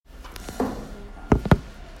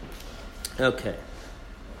Okay.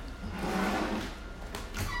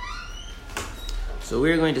 So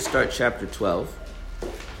we're going to start chapter 12.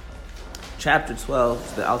 Chapter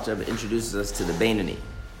 12, the Alter Rebbe introduces us to the Beinoni.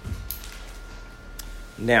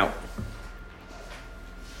 Now,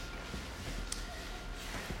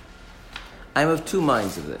 I'm of two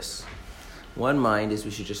minds of this. One mind is we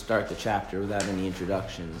should just start the chapter without any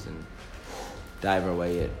introductions and dive our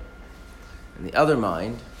way in. And the other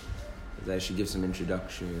mind is that I should give some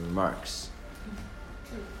introductory remarks.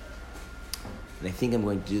 And I think I'm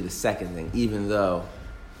going to do the second thing, even though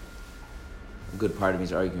a good part of me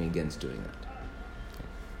is arguing against doing that.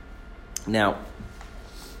 Now,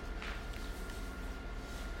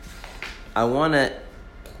 I want to,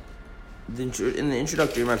 in the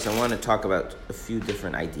introductory remarks, I want to talk about a few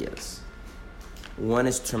different ideas. One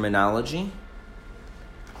is terminology.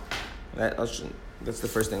 That's the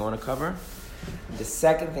first thing I want to cover. The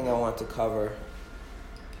second thing I want to cover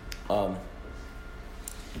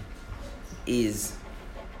is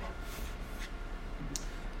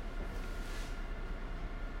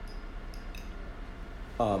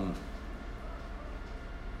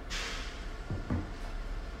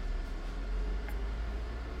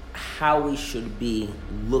how we should be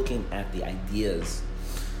looking at the ideas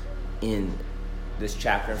in this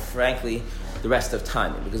chapter, and frankly, the rest of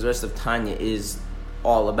Tanya, because the rest of Tanya is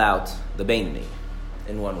all about the Beinoni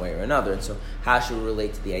in one way or another. And so how should we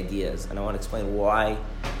relate to the ideas? And I want to explain why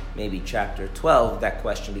maybe chapter 12, that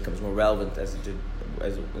question becomes more relevant as in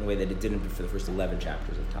a way that it didn't for the first 11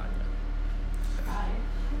 chapters of Tanya.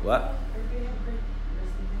 What?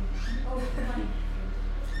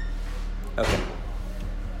 Okay.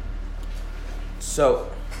 So,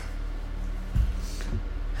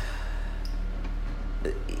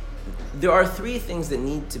 there are three things that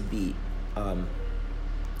need to be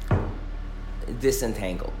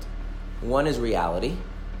disentangled. One is reality,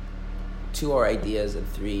 two are ideas, and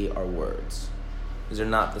three are words. These are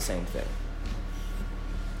not the same thing.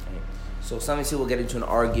 Okay. So sometimes people get into an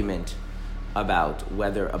argument about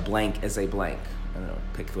whether a blank is a blank. I don't know,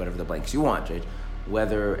 pick whatever the blanks you want, right?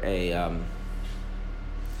 Whether a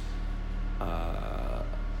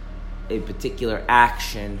particular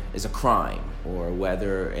action is a crime, or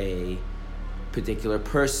whether a particular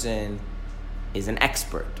person is an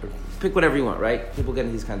expert, or pick whatever you want, right? People get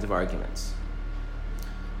into these kinds of arguments.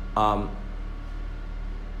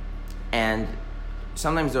 And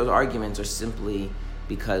sometimes those arguments are simply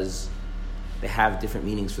because they have different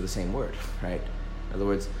meanings for the same word, right? In other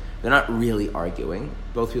words, they're not really arguing.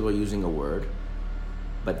 Both people are using a word,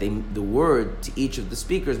 but the word to each of the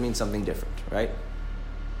speakers means something different, right?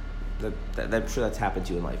 I'm sure that's happened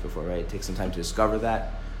to you in life before, right? It takes some time to discover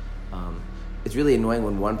that. It's really annoying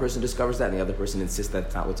when one person discovers that and the other person insists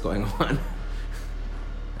that's not what's going on.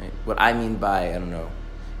 Right? What I mean by,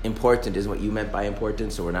 important is what you meant by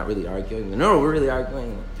important, so we're not really arguing. No, we're really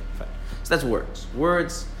arguing. Okay, fine. So that's words.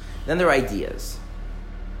 Words. Then there are ideas.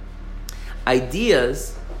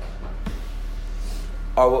 Ideas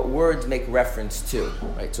are what words make reference to,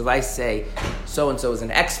 right? So if I say, so-and-so is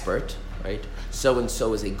an expert, right?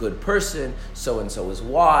 So-and-so is a good person, so-and-so is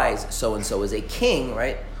wise, so-and-so is a king,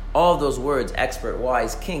 right? All of those words, expert,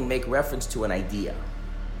 wise, king, make reference to an idea,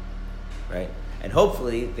 right? And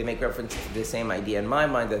hopefully they make reference to the same idea in my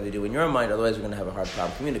mind that they do in your mind, otherwise we're going to have a hard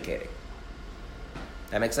problem communicating.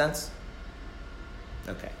 That make sense?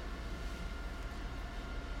 Okay.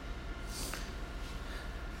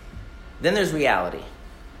 Then there's reality.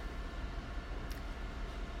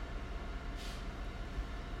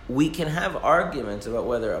 We can have arguments about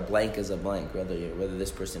whether a blank is a blank, whether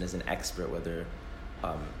this person is an expert, whether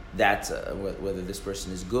whether this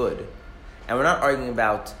person is good, and we're not arguing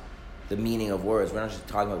about the meaning of words. We're not just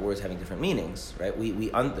talking about words having different meanings, right?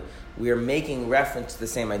 We are making reference to the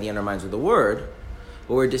same idea in our minds with the word,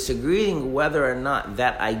 but we're disagreeing whether or not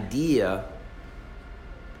that idea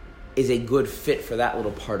is a good fit for that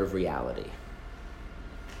little part of reality.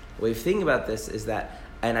 The way you think about this is that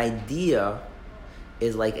an idea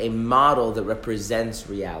is like a model that represents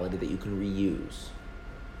reality that you can reuse.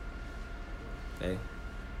 Okay?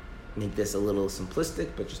 Make this a little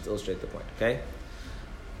simplistic, but just illustrate the point, okay?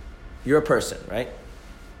 You're a person, right?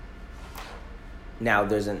 Now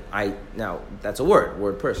that's a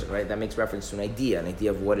word person, right? That makes reference to an idea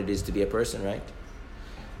of what it is to be a person, right?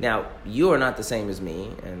 Now, you are not the same as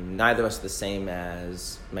me, and neither of us are the same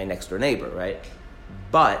as my next door neighbor, right?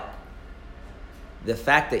 But the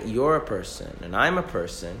fact that you're a person and I'm a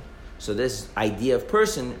person, so this idea of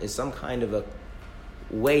person is some kind of a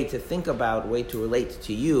way to think about, way to relate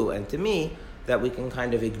to you and to me, that we can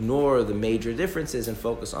kind of ignore the major differences and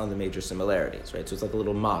focus on the major similarities, right? So it's like a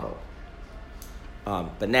little model.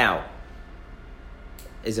 But now,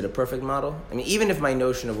 Is it a perfect model? I mean, even if my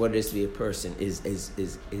notion of what it is to be a person is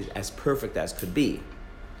as perfect as could be,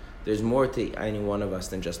 there's more to any one of us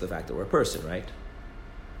than just the fact that we're a person, right?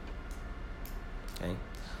 Okay.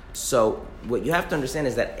 So what you have to understand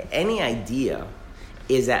is that any idea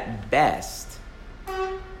is at best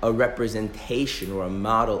a representation or a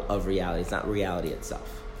model of reality. It's not reality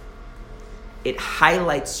itself. It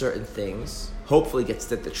highlights certain things, hopefully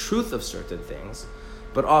gets at the truth of certain things,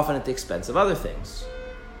 but often at the expense of other things.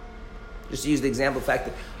 Just to use the example,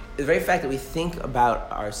 the very fact that we think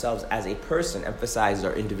about ourselves as a person emphasizes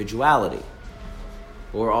our individuality.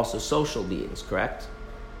 But we're also social beings, correct?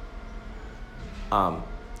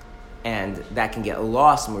 And that can get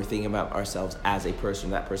lost when we're thinking about ourselves as a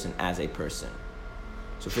person, that person as a person.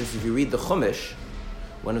 So for instance, if you read the Chumash,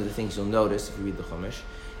 one of the things you'll notice if you read the Chumash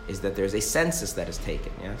is that there's a census that is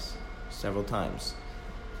taken, yes? Several times.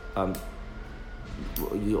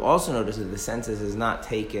 You also notice that the census is not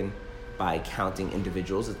taken by counting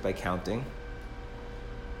individuals, it's by counting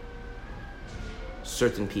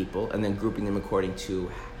certain people and then grouping them according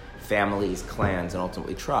to families, clans, and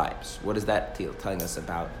ultimately tribes. What is that telling us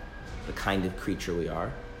about the kind of creature we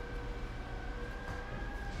are?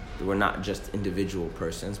 That we're not just individual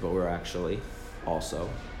persons, but we're actually also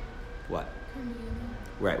what? Communal.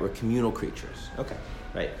 Right, we're communal creatures. Okay,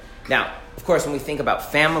 right. Now, of course, when we think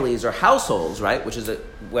about families or households, right, which is a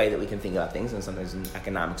way that we can think about things, and sometimes in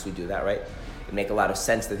economics we do that, right? It makes a lot of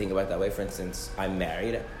sense to think about it that way. For instance, I'm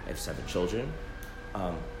married. I have 7 children.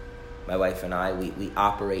 My wife and I, we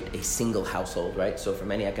operate a single household, right? So for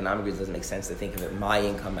many economic reasons, it doesn't make sense to think of it my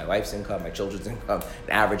income, my wife's income, my children's income,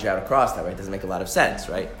 and average out across that, right? It doesn't make a lot of sense,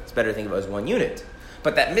 right? It's better to think of it as one unit.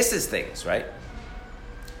 But that misses things, right?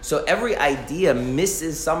 So every idea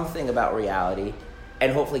misses something about reality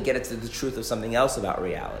and hopefully get it to the truth of something else about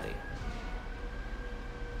reality.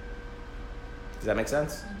 Does that make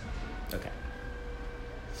sense? Okay.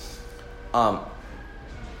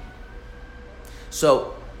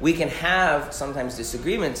 So we can have sometimes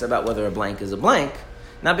disagreements about whether a blank is a blank,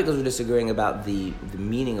 not because we're disagreeing about the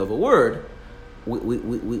meaning of a word.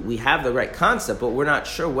 We have the right concept, but we're not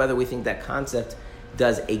sure whether we think that concept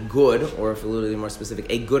does a good, or if a little bit more specific,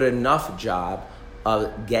 a good enough job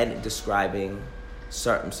of describing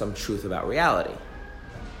some truth about reality.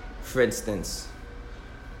 For instance,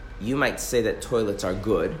 you might say that toilets are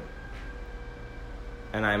good,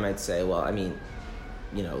 and I might say, well, I mean,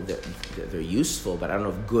 you know, they're useful, but I don't know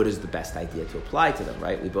if good is the best idea to apply to them,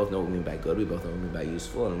 right? We both know what we mean by good, we both know what we mean by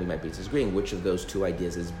useful, and we might be disagreeing which of those two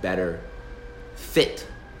ideas is better fit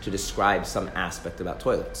to describe some aspect about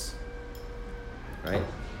toilets, right?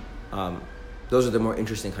 Those are the more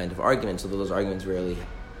interesting kind of arguments, although those arguments rarely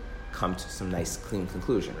come to some nice, clean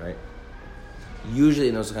conclusion, right? Usually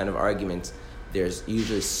in those kind of arguments, there's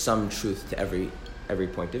usually some truth to every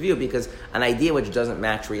point of view, because an idea which doesn't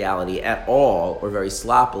match reality at all or very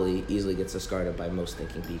sloppily easily gets discarded by most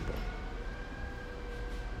thinking people.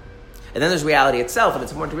 And then there's reality itself, and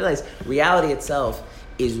it's important to realize reality itself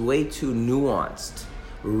is way too nuanced,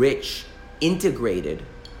 rich, integrated,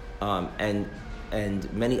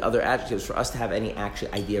 and many other adjectives for us to have any actual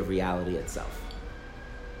idea of reality itself.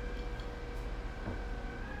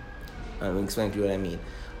 Let me explain to you what I mean.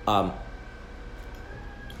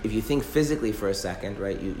 If you think physically for a second,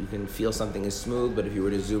 right, you can feel something is smooth, but if you were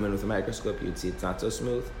to zoom in with a microscope, you'd see it's not so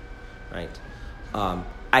smooth, right?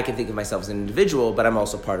 I can think of myself as an individual, but I'm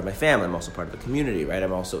also part of my family. I'm also part of the community, right?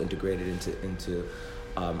 I'm also integrated into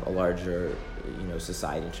a larger,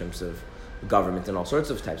 society in terms of government and all sorts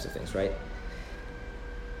of types of things, right?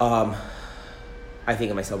 I think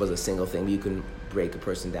of myself as a single thing, but you can break a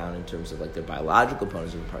person down in terms of like their biological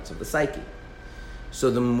components and parts of the psyche. So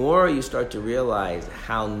the more you start to realize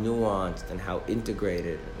how nuanced and how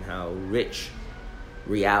integrated and how rich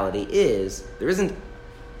reality is, there isn't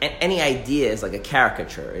any idea is like a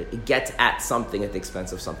caricature. It gets at something at the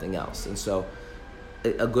expense of something else. And so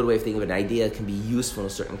a good way of thinking of an idea can be useful in a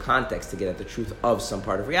certain context to get at the truth of some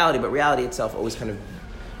part of reality, but reality itself always kind of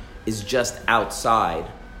is just outside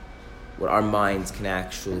what our minds can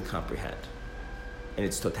actually comprehend in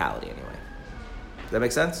its totality anyway. Does that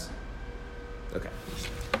make sense? Okay.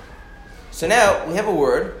 So now we have a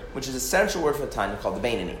word, which is an essential word for Tanya, called the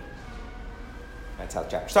Beinoni. That's how the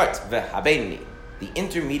chapter starts. Beinoni, the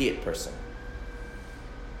intermediate person.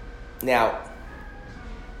 Now,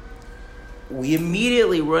 we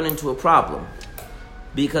immediately run into a problem,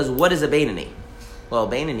 because what is a Beinoni? Well,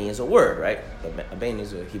 Beinoni is a word, right? A Beinoni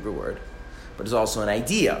is a Hebrew word, but it's also an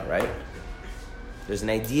idea, right? There's an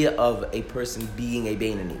idea of a person being a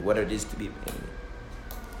Beinoni, what it is to be a Beinoni.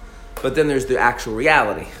 But then there's the actual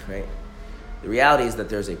reality, right? The reality is that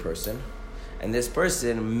there's a person, And this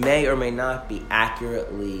person may or may not be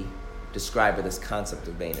accurately described by this concept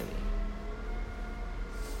of Beinoni.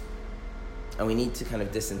 And we need to kind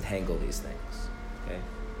of disentangle these things. Okay?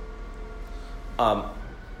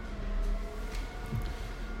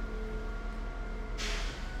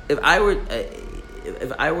 If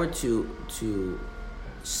I were to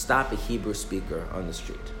stop a Hebrew speaker on the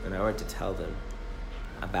street and I were to tell them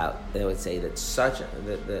about, they would say that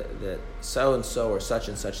that so and so or such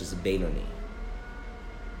is a Beinoni,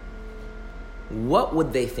 what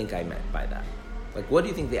would they think I meant by that? Like, what do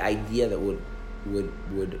you think the idea that would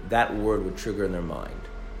that word would trigger in their mind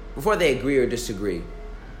before they agree or disagree?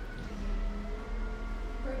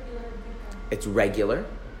 Regular. It's regular,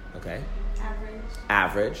 okay.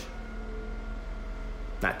 Average.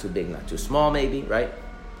 Not too big, not too small, maybe, right?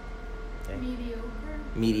 Okay.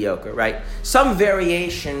 Mediocre, right? Some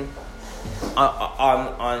variation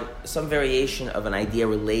on some variation of an idea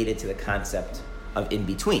related to the concept of in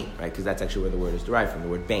between, right? Because that's actually where the word is derived from, the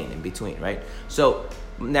word bein, in between, right? So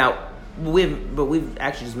now we've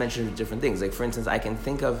actually just mentioned different things. Like, for instance, I can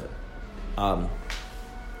think of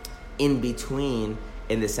in between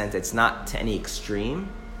in the sense it's not to any extreme,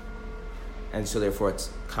 and so therefore it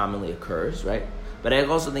commonly occurs, right? But I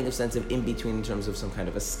also think of sense of in between in terms of some kind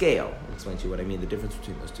of a scale. I'll explain to you what I mean, the difference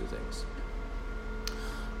between those two things.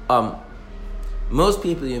 Most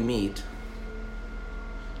people you meet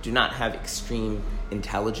do not have extreme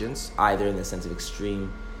intelligence, either in the sense of extremely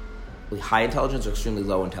high intelligence or extremely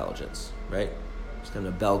low intelligence, right? There's kind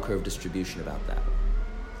of a bell curve distribution about that.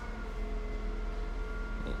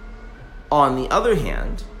 On the other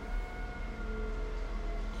hand,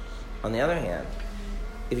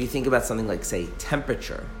 if you think about something like, say,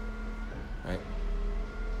 temperature, right?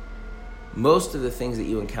 Most of the things that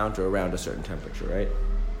you encounter around a certain temperature, right?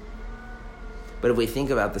 But if we think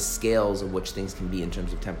about the scales of which things can be in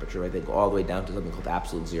terms of temperature, right, they go all the way down to something called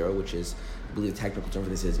absolute zero, which is, I believe the technical term for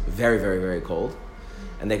this is very, very, very cold.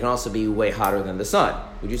 And they can also be way hotter than the sun.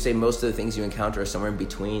 Would you say most of the things you encounter are somewhere in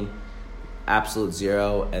between absolute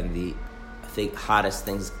zero and the, I think, hottest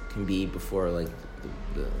things can be before, like,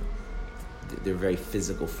 their very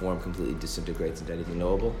physical form completely disintegrates into anything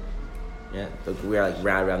knowable? Yeah? But we're like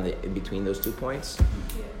right around the, in between those 2 points?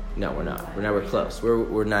 Yeah. No, we're not. We're nowhere close.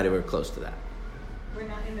 We're not anywhere close to that. We're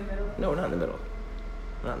not in the middle? No, we're not in the middle.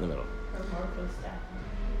 We're not in the middle. We're more close to that.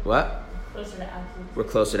 What? Closer to absolute. We're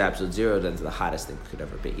closer to absolute zero than to the hottest thing could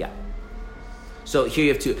ever be. Yeah. So here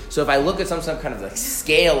you have two. So if I look at some kind of like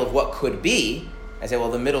scale of what could be, I say,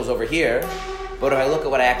 well, the middle's over here. But if I look at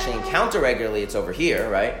what I actually encounter regularly, it's over here,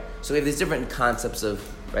 right? So we have these different concepts of,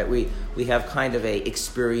 right? We have kind of a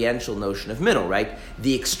experiential notion of middle, right?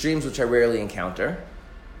 The extremes which I rarely encounter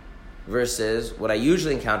versus what I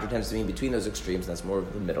usually encounter tends to be in between those extremes. That's more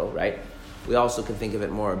of the middle, right? We also can think of it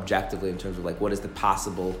more objectively in terms of like what is the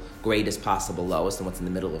possible, greatest possible lowest and what's in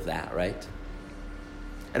the middle of that, right?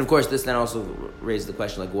 And of course, this then also raises the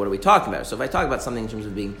question, like, what are we talking about? So if I talk about something in terms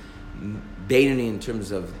of being Beinoni in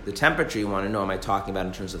terms of the temperature, you want to know, am I talking about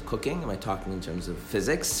in terms of cooking? Am I talking in terms of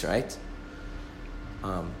physics, right?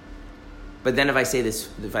 But then if I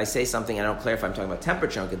say something and I don't clarify I'm talking about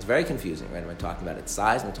temperature, it gets very confusing, right? Am I talking about its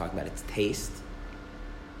size? Am I talking about its taste?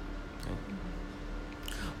 Okay.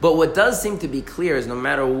 But what does seem to be clear is no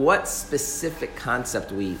matter what specific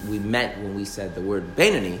concept we meant when we said the word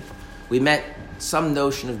Beinoni, we meant some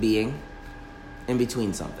notion of being in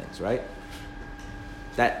between some things, right?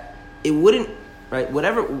 That it wouldn't, right,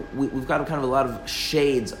 whatever, we've got kind of a lot of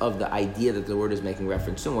shades of the idea that the word is making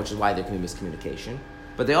reference to, which is why there can be miscommunication.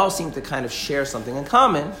 But they all seem to kind of share something in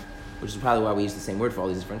common, which is probably why we use the same word for all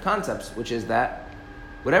these different concepts, which is that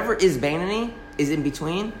whatever is Beinoni is in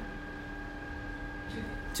between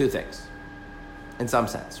two things, in some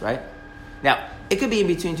sense, right? Now, it could be in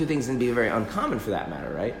between two things and be very uncommon for that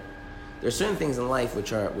matter, right? There are certain things in life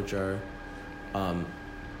which are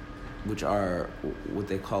what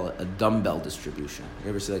they call a dumbbell distribution. You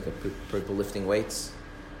ever see like people lifting weights?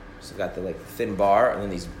 So you've got the like thin bar and then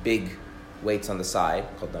these big weights on the side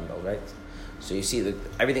called dumbbell, right? So you see that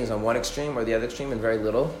everything's on one extreme or the other extreme and very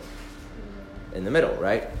little in the middle,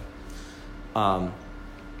 right? An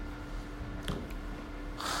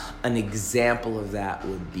example of that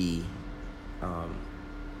would be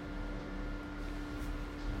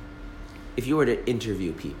if you were to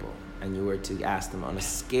interview people and you were to ask them on a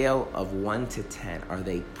scale of 1 to 10, are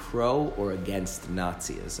they pro or against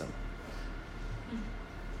Nazism?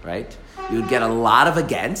 Right? You would get a lot of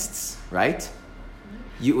againsts, right?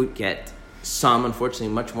 You would get some, unfortunately,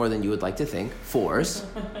 much more than you would like to think, 4s.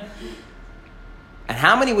 And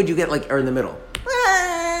how many would you get, like, are in the middle?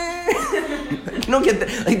 You don't get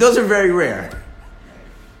that. Like, those are very rare.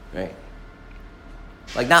 Right?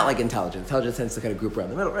 Like, not like intelligence. Intelligence tends to kind of group around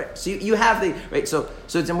the middle, right? So you have the, right? So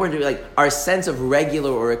it's important to be like, our sense of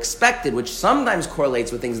regular or expected, which sometimes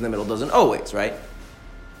correlates with things in the middle, doesn't always, right?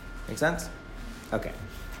 Make sense? Okay.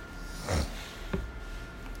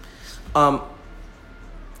 And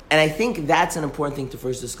I think that's an important thing to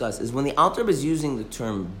first discuss, is when the Alter Rebbe is using the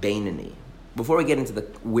term Beinoni, before we get into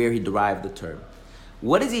where he derived the term,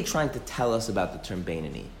 what is he trying to tell us about the term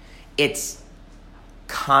Beinoni? It's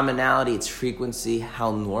commonality, its frequency,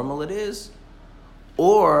 how normal it is,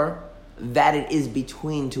 or that it is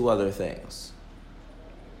between two other things.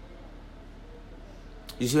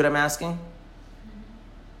 You see what I'm asking?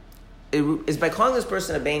 Is by calling this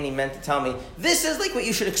person a Beinoni meant to tell me, this is like what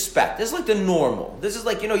you should expect. This is like the normal. This is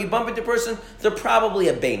like, you bump into a person, they're probably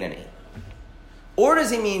a Beinoni. Or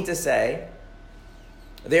does he mean to say,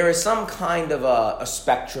 there is some kind of a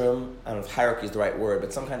spectrum, I don't know if hierarchy is the right word,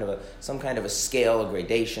 but some kind of a scale, a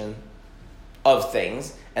gradation of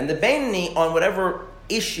things, and the Beinoni, on whatever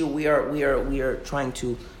issue we are trying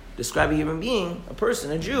to describe a human being, a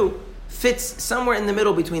person, a Jew, fits somewhere in the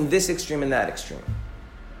middle between this extreme and that extreme.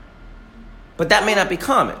 But that may not be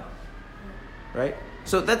common, right?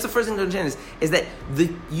 So that's the first thing to understand is that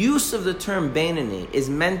the use of the term Beinoni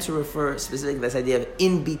is meant to refer specifically to this idea of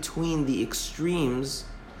in between the extremes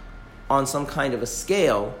on some kind of a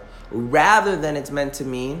scale, rather than it's meant to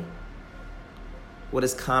mean what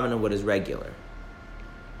is common and what is regular.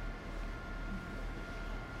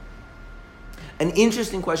 An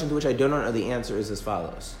interesting question to which I do not know the answer is as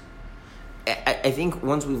follows. I think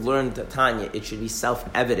once we've learned Tanya, it should be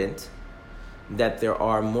self-evident that there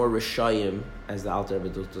are more Rishayim, as the Alter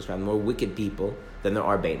Rebbe described, more wicked people than there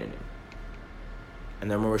are Beinonim. And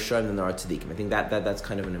there are more Rishayim than there are Tzaddikim. I think that's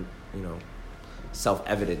kind of an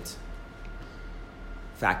self-evident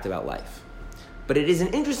fact about life. But it is an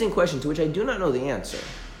interesting question to which I do not know the answer.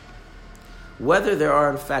 Whether there are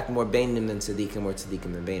in fact more Beinonim than Tzaddikim or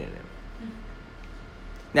Tzaddikim than Beinonim.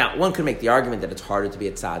 Now, one could make the argument that it's harder to be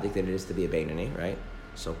a tzaddik than it is to be a Beinoni, right?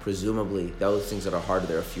 So presumably, those things that are harder,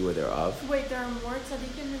 there are fewer thereof. Wait, there are more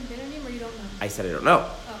tzaddikim than Beinoni, or you don't know? I said I don't know.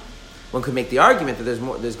 Oh. One could make the argument that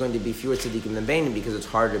there's going to be fewer tzaddikim than Beinoni because it's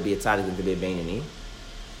harder to be a tzaddik than to be a Beinoni.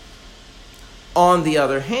 On the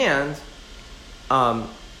other hand,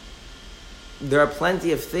 there are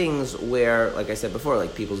plenty of things where, like I said before,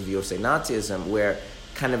 like people's view of, say, Nazism, where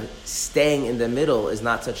kind of staying in the middle is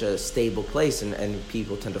not such a stable place, and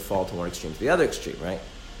people tend to fall to one extreme to the other extreme, right?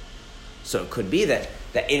 So it could be that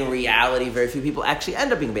in reality, very few people actually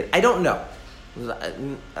end up being Beinoni. I don't know.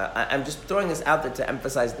 I'm just throwing this out there to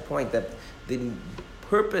emphasize the point that the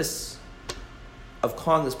purpose of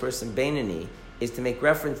calling this person Beinoni is to make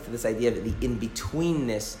reference to this idea of the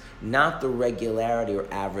in-betweenness, not the regularity or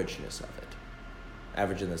averageness of it.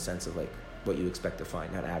 Average in the sense of like what you expect to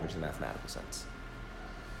find, not average in the mathematical sense.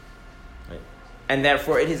 Right? And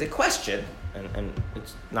therefore it is a question, and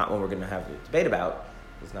it's not one we're going to have a debate about,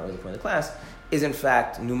 it's not really the point of the class, is in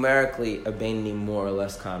fact numerically a Beinoni more or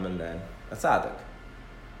less common than a tzaddik.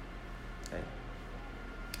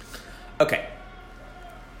 Okay.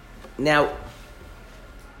 Now,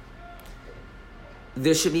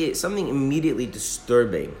 there should be something immediately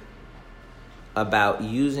disturbing about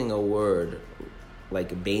using a word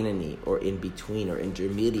like Beinoni or in between or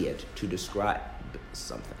intermediate to describe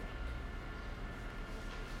something.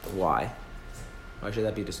 Why? Why should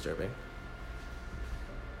that be disturbing?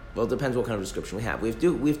 Well, it depends what kind of description we have. We have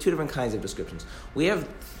two different kinds of descriptions. We have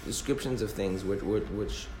descriptions of things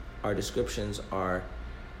which our descriptions are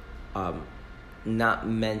not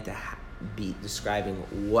meant to be describing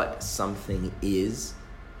what something is,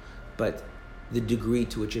 but the degree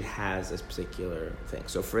to which it has a particular thing.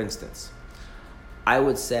 So, for instance, I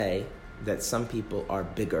would say that some people are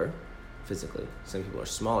bigger physically, some people are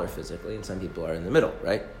smaller physically, and some people are in the middle,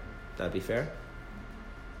 right? That'd be fair?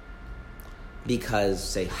 Because,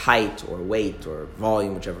 say, height or weight or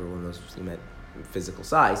volume, whichever one of those you meant, physical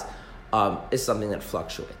size, is something that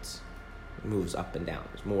fluctuates. It moves up and down.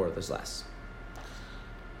 There's more, there's less.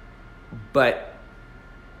 But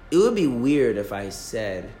it would be weird if I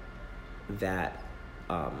said that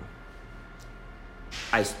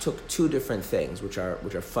I took two different things which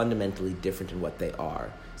are fundamentally different in what they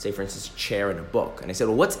are. Say, for instance, a chair and a book. And I said,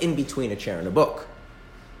 well, what's in between a chair and a book?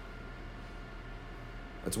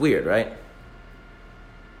 That's weird, right?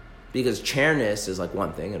 Because chairness is like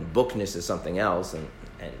one thing, and bookness is something else, and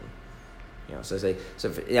so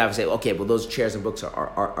I would say, okay, well, those chairs and books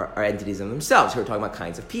are entities in themselves. Here we're talking about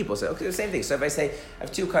kinds of people. So, okay, the same thing. So if I say I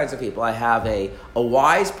have two kinds of people, I have a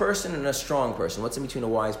wise person and a strong person. What's in between a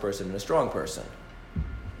wise person and a strong person?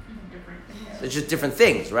 Different things. It's just different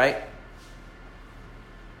things, right?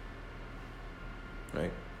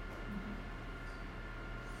 right?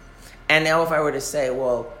 And now if I were to say,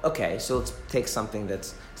 well, okay, so let's take something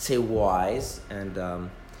that's, say, wise, and I'm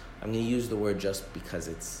going to use the word just because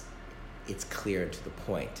it's clear to the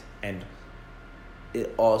point, and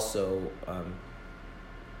it also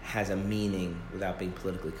has a meaning without being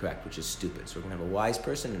politically correct, which is stupid. So we're going to have a wise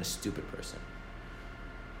person and a stupid person.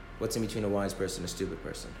 What's in between a wise person and a stupid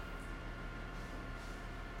person?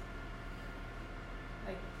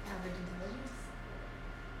 Like average intelligence?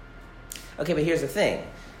 Okay, but here's the thing.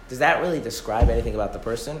 Does that really describe anything about the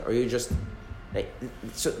person, or you just...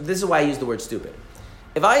 So this is why I use the word stupid.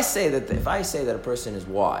 If I say that a person is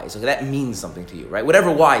wise, okay, that means something to you, right?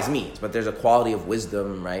 Whatever wise means, but there's a quality of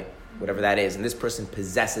wisdom, right? Whatever that is, and this person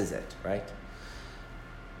possesses it, right?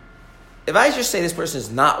 If I just say this person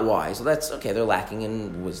is not wise, well, that's okay, they're lacking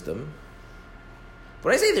in wisdom. But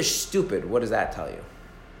when I say they're stupid, what does that tell you?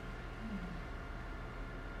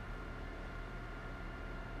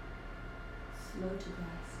 Slow to grasp.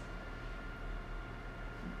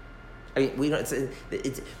 I mean, we don't.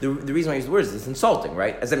 It's the reason why I use the word is it's insulting,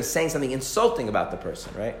 right? As I'm saying something insulting about the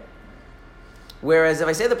person, right? Whereas if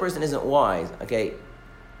I say the person isn't wise, okay,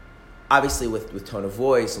 obviously with tone of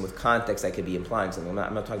voice and with context, I could be implying something.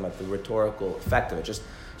 I'm not talking about the rhetorical effect of it. Just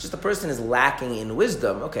the person is lacking in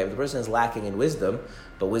wisdom. Okay, if the person is lacking in wisdom,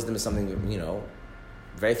 but wisdom is something,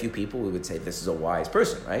 very few people, we would say this is a wise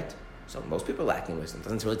person, right? So most people are lacking wisdom. It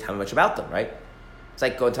doesn't really tell me much about them, right? It's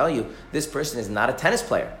like go and tell you, this person is not a tennis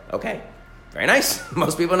player. Okay, very nice.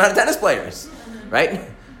 Most people are not tennis players, right?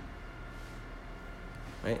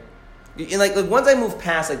 Right? And like once I move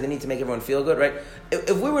past the need to make everyone feel good, right?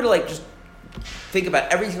 If we were to just think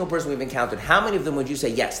about every single person we've encountered, how many of them would you say,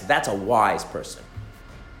 yes, that's a wise person?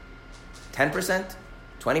 10%?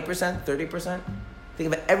 20%? 30%?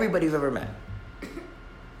 Think about everybody you've ever met.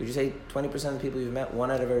 Would you say 20% of the people you've met,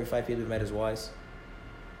 1 out of every 5 people you've met is wise?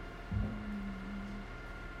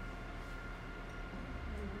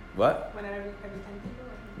 What? 1 out of every 10 people?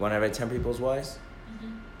 1 out of every 10 people is wise?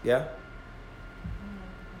 Mm-hmm. Yeah?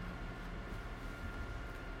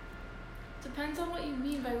 Depends on what you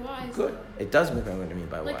mean by wise. Good. Though. It does depend on what you mean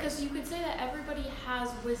by Like, wise. because you could say that everybody has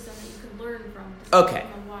wisdom that you can learn from. Okay.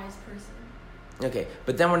 From a wise person. Okay,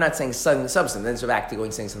 but then we're not saying substance. Then it's back to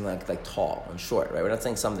going saying something like tall and short, right? We're not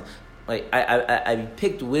saying something like I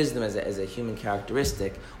picked wisdom as a human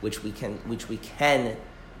characteristic, which we can.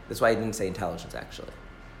 That's why I didn't say intelligence actually,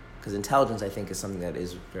 because intelligence I think is something that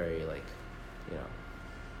is very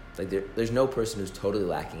there's no person who's totally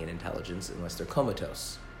lacking in intelligence unless they're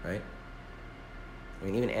comatose, right? I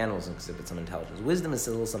mean, even animals exhibit some intelligence. Wisdom is a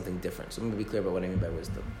little something different. So let me be clear about what I mean by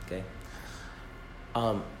wisdom. Okay.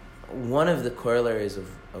 One of the corollaries of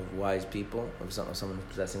wise people, of someone who's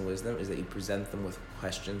possessing wisdom, is that you present them with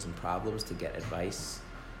questions and problems to get advice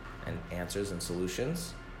and answers and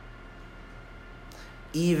solutions,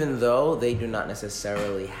 even though they do not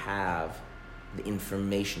necessarily have the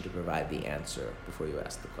information to provide the answer before you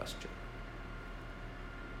ask the question.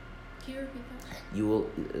 Can you repeat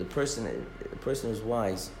that? A person who's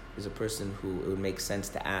wise is a person who it would make sense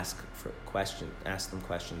to ask them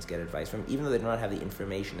questions, get advice from, even though they do not have the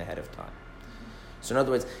information ahead of time. So in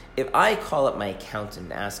other words, if I call up my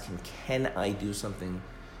accountant and ask him, can I do something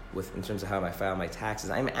in terms of how I file my taxes,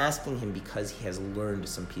 I'm asking him because he has learned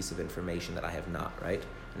some piece of information that I have not, right?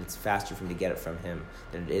 And it's faster for me to get it from him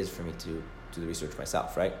than it is for me to do the research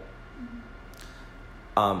myself, right?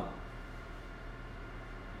 Mm-hmm.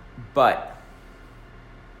 But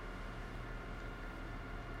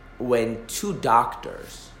when 2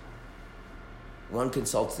 doctors, one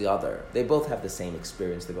consults the other, they both have the same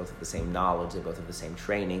experience, they both have the same knowledge, they both have the same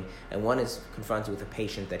training, and one is confronted with a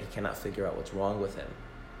patient that he cannot figure out what's wrong with him,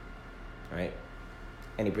 right?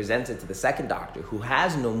 And he presents it to the second doctor, who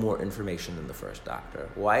has no more information than the first doctor.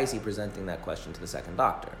 Why is he presenting that question to the second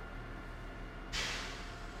doctor? He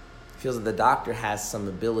feels that the doctor has some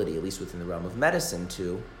ability, at least within the realm of medicine,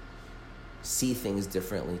 to see things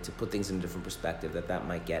differently, to put things in a different perspective, that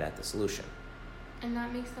might get at the solution. And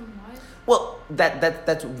that makes them wise? Well,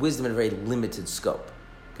 that's wisdom in a very limited scope,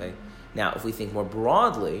 okay? Mm-hmm. Now, if we think more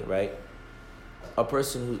broadly, right, a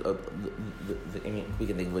person who, we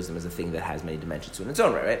can think of wisdom as a thing that has many dimensions to it in its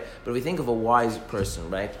own right? But if we think of a wise person,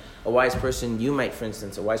 right, a wise person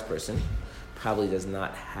probably does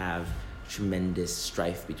not have tremendous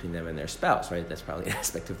strife between them and their spouse, right? That's probably an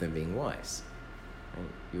aspect of them being wise. Right?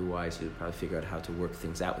 You're wise, you'd probably figure out how to work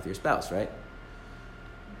things out with your spouse, right?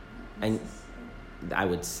 And I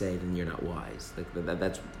would say then you're not wise.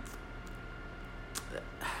 That's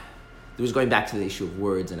it was going back to the issue of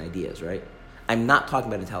words and ideas, right? I'm not talking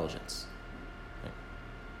about intelligence. Right?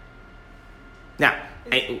 Now,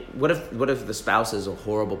 What if the spouse is a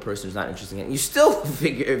horrible person who's not interested in it? You still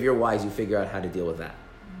figure, if you're wise, you figure out how to deal with that.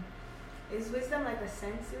 Is wisdom like a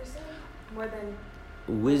sense, you're saying? More than...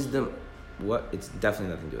 Wisdom, what? It's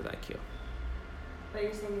definitely nothing to do with IQ. But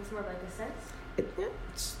you're saying it's more like a sense?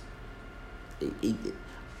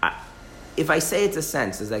 If I say it's a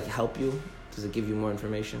sense, does that help you? Does it give you more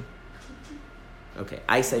information? Okay,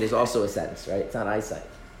 eyesight is also a sense, right? It's not eyesight.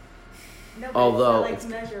 No, but Although it's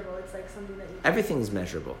not like measurable. It's like something that you... Everything is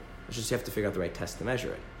measurable. It's just you have to figure out the right test to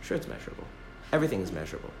measure it. Sure, it's measurable. Everything is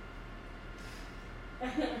measurable.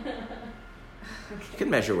 Okay. You can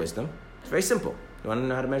measure wisdom. It's very simple. You want to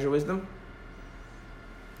know how to measure wisdom?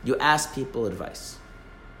 You ask people advice.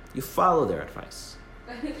 You follow their advice.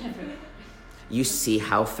 You see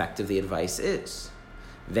how effective the advice is.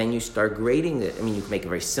 Then you start grading it. I mean, you can make a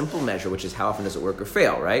very simple measure, which is how often does it work or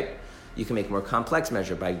fail, right? You can make a more complex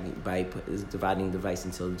measure by dividing the advice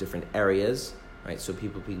into different areas, right? So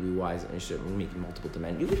people can be wise and making multiple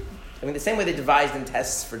dimensions. The same way they devised in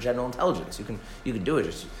tests for general intelligence. You can do it.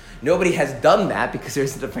 Just nobody has done that because there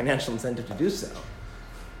isn't a financial incentive to do so.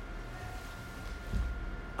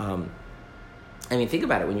 Think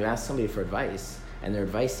about it. When you ask somebody for advice and their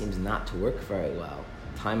advice seems not to work very well,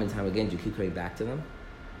 time and time again, do you keep coming back to them?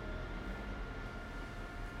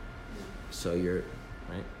 So you're,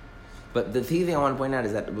 right? But the key thing I want to point out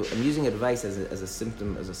is that I'm using advice as a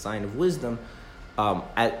symptom, as a sign of wisdom,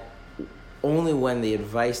 only when the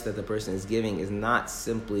advice that the person is giving is not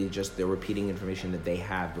simply just they're repeating information that they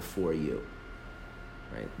have before you,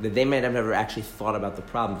 right? That they might have never actually thought about the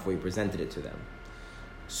problem before you presented it to them.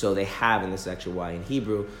 So they have, and this is actually why in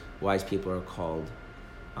Hebrew, wise people are called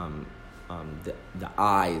the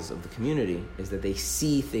eyes of the community, is that they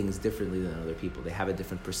see things differently than other people. They have a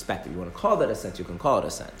different perspective. You want to call that a sense, you can call it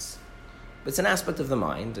a sense. But it's an aspect of the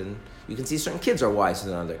mind, and you can see certain kids are wiser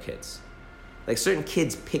than other kids. Like certain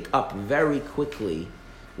kids pick up very quickly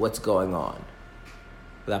what's going on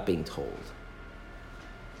without being told.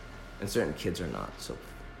 And certain kids are not so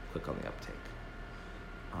quick on the uptake.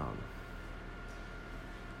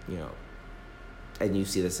 And you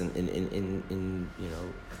see this in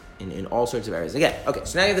all sorts of areas. Again, okay,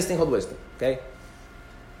 so now you have this thing called wisdom, okay?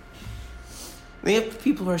 Then you have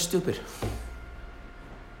people who are stupid.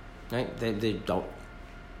 Right? They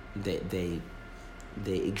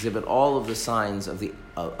exhibit all of the signs of the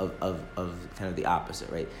kind of the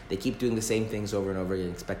opposite, right? They keep doing the same things over and over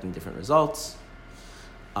again, expecting different results.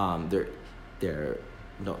 They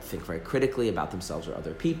don't think very critically about themselves or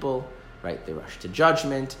other people, right? They rush to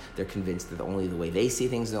judgment. They're convinced that only the way they see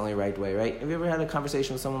things is the only right way, right? Have you ever had a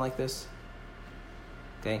conversation with someone like this?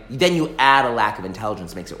 Okay? Then you add a lack of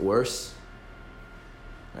intelligence, makes it worse,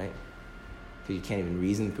 right? Because you can't even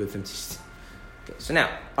reason with them. Okay, so now,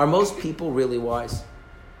 are most people really wise?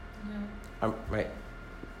 No. Right?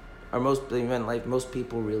 Are most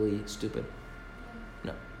people really stupid?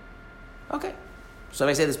 No. Okay. So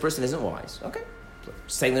if I say this person isn't wise, okay.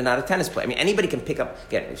 Saying they're not a tennis player. Anybody can pick up,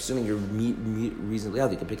 again, assuming you're reasonably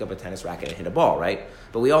healthy, you can pick up a tennis racket and hit a ball, right?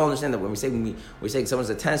 But we all understand that when we say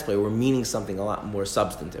someone's a tennis player, we're meaning something a lot more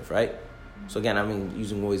substantive, right? So again,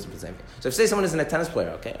 using wisdom for the same thing. So if say someone isn't a tennis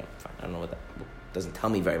player, okay, fine, I don't know what that doesn't tell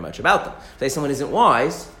me very much about them. Say someone isn't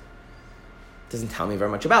wise, doesn't tell me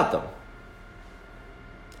very much about them.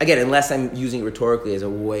 Again, unless I'm using it rhetorically as a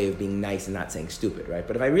way of being nice and not saying stupid, right?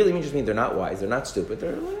 But if I really just mean they're not wise, they're not stupid,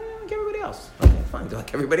 they're like everybody else. Okay, fine, they're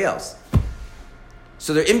like everybody else.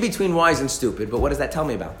 So they're in between wise and stupid, but what does that tell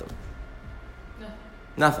me about them?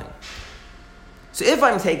 Nothing. So if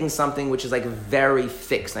I'm taking something which is like very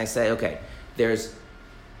fixed, and I say, okay, there's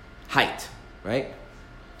height, right?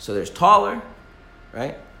 So there's taller,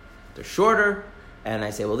 right? They're shorter, and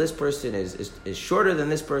I say, well, this person is shorter than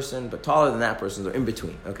this person, but taller than that person, they're in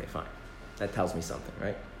between. Okay, fine. That tells me something,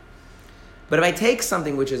 right? But if I take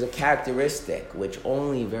something which is a characteristic which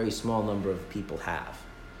only a very small number of people have,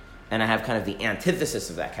 and I have kind of the antithesis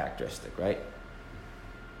of that characteristic, right?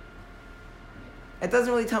 It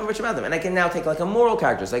doesn't really tell me much about them. And I can now take like a moral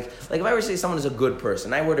characteristic. Like if I were to say someone is a good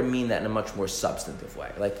person, I were to mean that in a much more substantive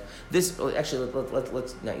way. Like this, actually,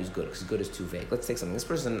 let's not use good, because good is too vague. Let's take something. This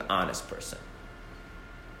person is an honest person.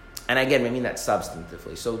 And again, I mean that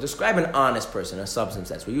substantively. So describe an honest person in a substantive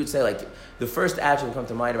sense, where you would say, like, the first attribute that would come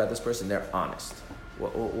to mind about this person, they're honest.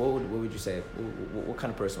 What would you say? What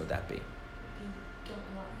kind of person would that be? Don't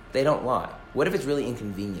lie. They don't lie. What if it's really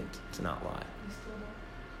inconvenient to not lie?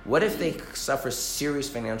 What if they suffer serious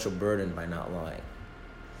financial burden by not lying?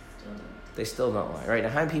 Still don't. They still don't lie, right? Now,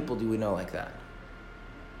 how many people do we know like that?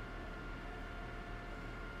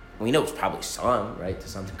 We know it's probably some, right, to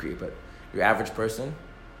some degree, but your average person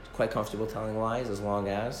is quite comfortable telling lies as long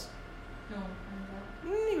as? No, I'm not.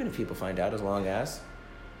 even if people find out, as long as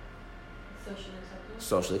Socially acceptable.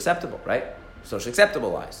 socially acceptable, right? Socially acceptable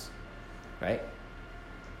lies, right?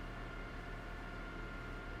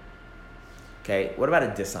 Okay, what about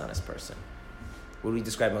a dishonest person? Would we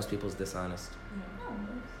describe most people as dishonest?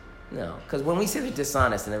 No, because when we say they're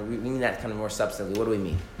dishonest, and we mean that kind of more substantively, what do we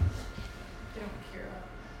mean? They don't care.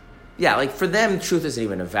 Yeah, like for them, truth isn't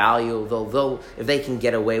even a value. They'll if they can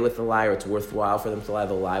get away with the lie or it's worthwhile for them to lie,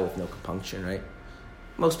 they'll lie with no compunction, right?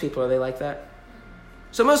 Most people, are they like that?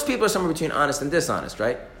 So most people are somewhere between honest and dishonest,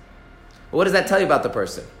 right? Well, what does that tell you about the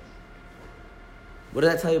person? What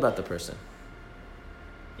does that tell you about the person?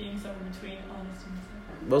 Being somewhere between honest and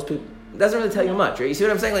dishonest. Most people, it doesn't really tell you much, right? You see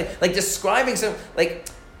what I'm saying? Like describing some, like,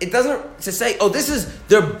 it doesn't, to say, oh, this is,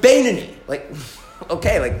 they're Beinoni. Like,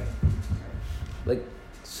 okay, like,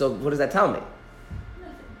 so what does that tell me?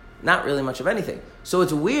 Nothing. Not really much of anything. So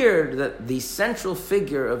it's weird that the central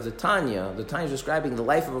figure of the Tanya is describing the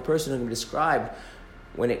life of a person who can be described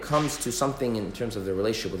when it comes to something in terms of their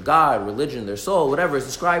relationship with God, religion, their soul, whatever, is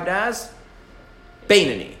described as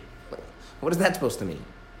Beinoni. What is that supposed to mean?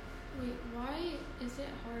 Wait, why is it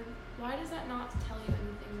hard? Why does that not tell you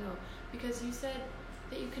anything though? Because you said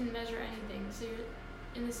that you can measure anything. So you're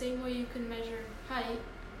in the same way you can measure height,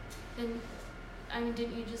 and I mean,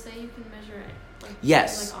 didn't you just say you can measure it? Like,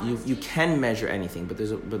 Yes, like you honesty? can measure anything, but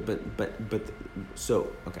there's a but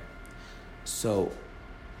so okay, so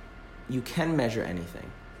you can measure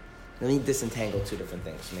anything. Let me disentangle two different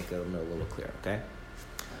things to make it a little clearer. Okay,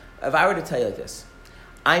 if I were to tell you like this,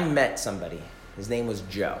 I met somebody. His name was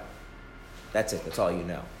Joe. That's it. That's all you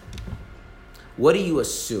know. What do you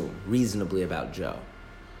assume reasonably about Joe?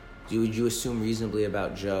 Would you assume reasonably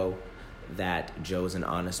about Joe that Joe is an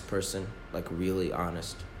honest person, like really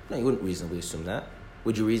honest? No, you wouldn't reasonably assume that.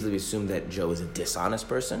 Would you reasonably assume that Joe is a dishonest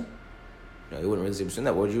person? No, you wouldn't reasonably assume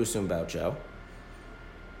that. What would you assume about Joe?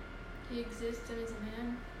 He exists and is a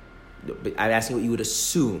man. No, but I'm asking what you would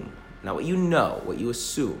assume, not what you know, what you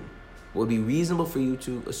assume. What would be reasonable for you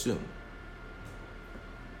to assume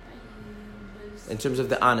That he lives. in terms of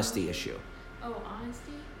the honesty issue? Oh,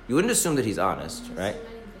 honesty? You wouldn't assume that he's honest, Assume right? anything.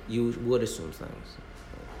 You would assume things.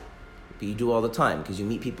 But you do all the time because you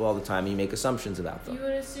meet people all the time and you make assumptions about them. You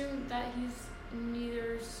would assume that he's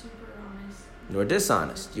neither super honest Nor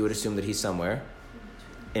dishonest. You would assume that he's somewhere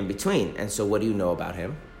in between. in between. And so what do you know about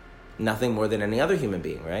him? Nothing more than any other human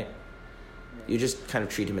being, right? You just kind of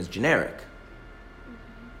treat him as generic.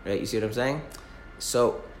 Right? You see what I'm saying?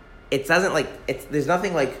 So it doesn't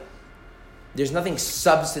there's nothing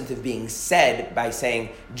substantive being said by saying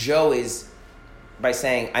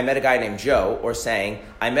I met a guy named Joe, or saying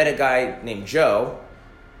I met a guy named Joe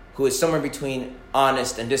who is somewhere between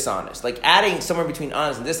honest and dishonest. Like adding somewhere between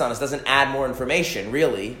honest and dishonest doesn't add more information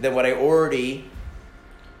really than what I already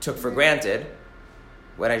took for granted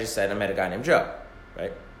when I just said I met a guy named Joe,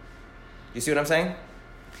 right? You see what I'm saying?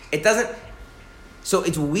 It doesn't. So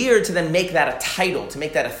it's weird to then make that a title, to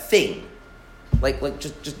make that a thing. Like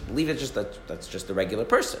just leave it just that's just a regular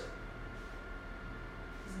person.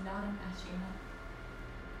 He's not an astronaut.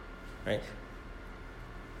 Right?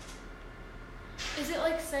 Is it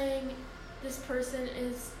like saying this person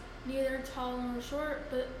is neither tall nor short,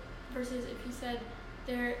 but versus if you said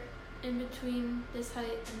they're in between this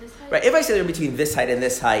height and this height? Right. If I say they're between this height and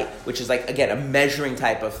this height, which is like, again, a measuring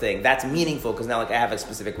type of thing, that's meaningful because now like I have a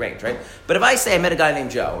specific range, right? But if I say I met a guy named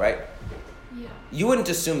Joe, right? Yeah. You wouldn't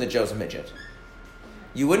assume that Joe's a midget.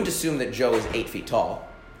 You wouldn't assume that Joe is 8 feet tall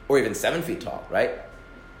or even 7 feet tall, right? Okay.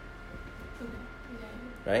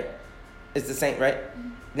 Yeah. Right? It's the same, right? Mm-hmm.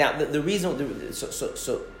 Now, the reason,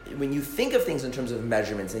 so when you think of things in terms of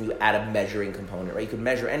measurements and you add a measuring component, right? You can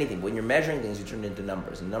measure anything. But when you're measuring things, you turn it into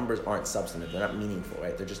numbers. And numbers aren't substantive. They're not meaningful,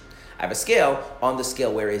 right? They're just, I have a scale. On the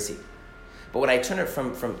scale, where is he? But when I turn it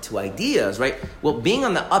from to ideas, right? Well, being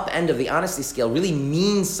on the up end of the honesty scale really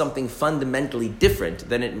means something fundamentally different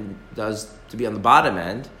than it does to be on the bottom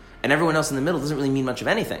end. And everyone else in the middle doesn't really mean much of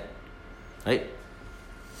anything, right?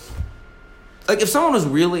 Like if someone was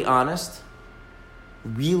really honest,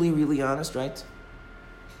 really, really honest, right?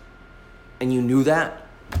 And you knew that,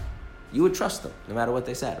 you would trust them no matter what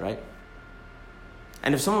they said, right?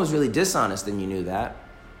 And if someone was really dishonest and you knew that,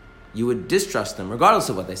 you would distrust them regardless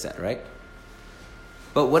of what they said, right?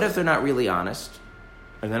 But what if they're not really honest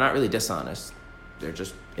and they're not really dishonest? They're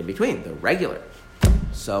just in between. They're regular.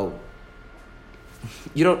 So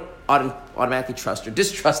you don't automatically trust or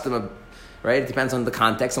distrust them, right? It depends on the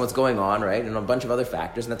context and what's going on, right? And a bunch of other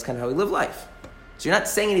factors, and that's kind of how we live life. So you're not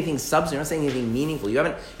saying anything substantive, you're not saying anything meaningful. You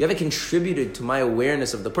haven't contributed to my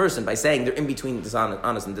awareness of the person by saying they're in between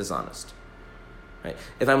honest and dishonest. Right?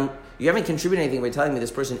 You haven't contributed anything by telling me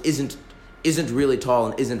this person isn't isn't really tall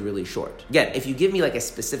and isn't really short. Again, if you give me like a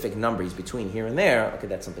specific number, he's between here and there, okay,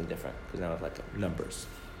 that's something different, because now it's like numbers.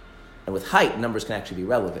 And with height, numbers can actually be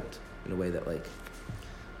relevant in a way that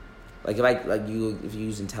if you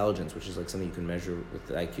use intelligence, which is like something you can measure with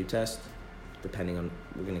the IQ test, depending on,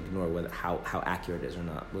 we're going to ignore how accurate it is or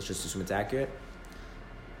not. Let's just assume it's accurate.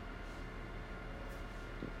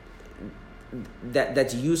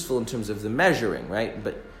 That's useful in terms of the measuring, right?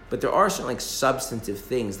 But there are certain like substantive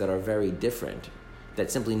things that are very different,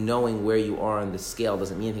 that simply knowing where you are on the scale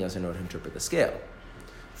doesn't mean anything else in order to interpret the scale.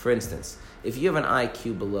 For instance, if you have an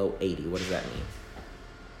IQ below 80, what does that mean?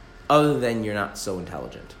 Other than you're not so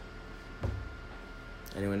intelligent.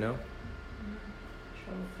 Anyone know?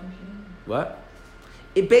 Trouble functioning. What?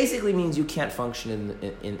 It basically means you can't function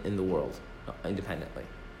in the world independently.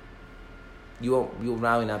 You will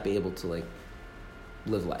probably not be able to like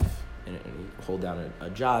live life and hold down a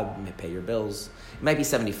job, pay your bills. It might be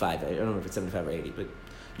 75. I don't know if it's 75 or 80, but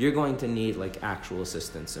you're going to need like actual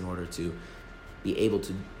assistance in order to be able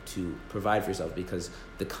to provide for yourself, because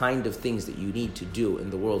the kind of things that you need to do in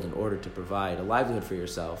the world in order to provide a livelihood for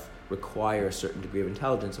yourself require a certain degree of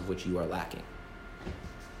intelligence of which you are lacking.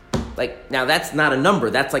 Like, now that's not a number,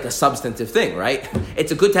 that's like a substantive thing, right?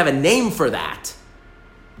 It's good to have a name for that,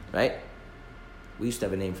 right? We used to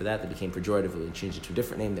have a name for that became pejorative. We changed it to a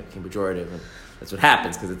different name that became pejorative, and that's what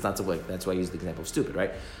happens, because it's not so like, that's why I use the example of stupid,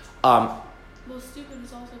 right? Well, stupid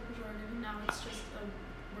is also pejorative, and now it's just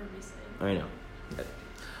a word we say. I know.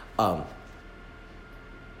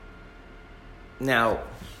 Now,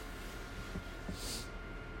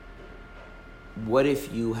 what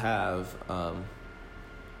if you have,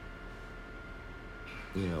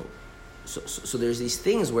 so there's these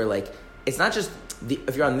things where like, it's not just,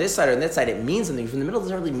 if you're on this side or on that side, it means something. If you're in the middle, it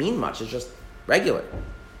doesn't really mean much. It's just regular,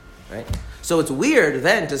 right? So it's weird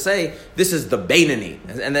then to say, this is the Beinoni,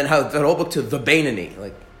 and then have the whole book to the Beinoni.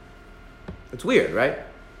 Like, it's weird, right?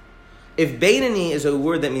 If Beinoni is a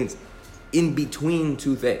word that means in between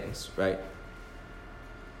two things, right?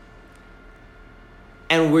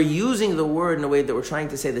 And we're using the word in a way that we're trying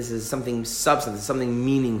to say this is something substantive, something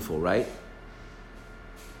meaningful, right?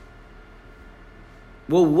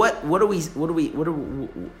 Well, what are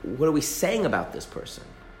we saying about this person?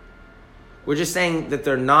 We're just saying that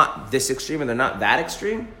they're not this extreme and they're not that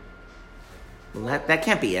extreme? Well, that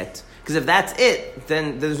can't be it. Because if that's it,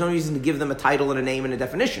 then there's no reason to give them a title and a name and a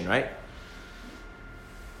definition, right?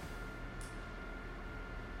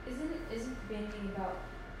 Isn't Beinoni about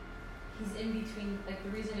he's in between, like the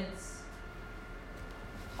reason it's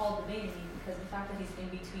called the Beinoni because the fact that he's in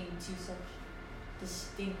between two such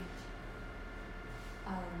distinct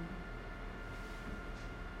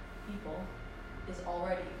people is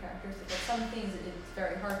already a characteristic. Like some things it's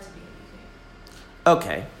very hard to be in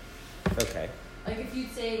between. Okay. Like if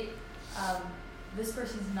you'd say this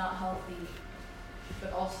person's not healthy,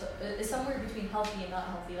 but also is somewhere between healthy and not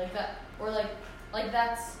healthy, like that, or like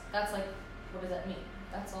that's like, what does that mean?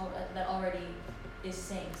 That's all that already is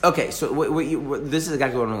saying something. Okay, so this is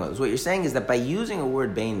exactly what I'm going to. What you're saying is that by using a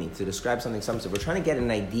word Beinoni to describe something substantive, we're trying to get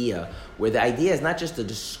an idea where the idea is not just a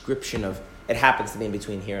description of it happens to be in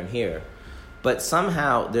between here and here, but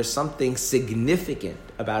somehow there's something significant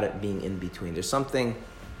about it being in between. There's something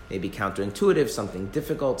maybe counterintuitive, something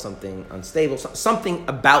difficult, something unstable, something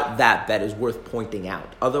about that is worth pointing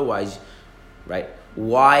out. Otherwise, right?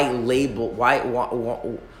 Why label?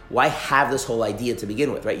 Why have this whole idea to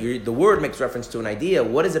begin with, right? The word makes reference to an idea.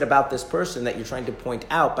 What is it about this person that you're trying to point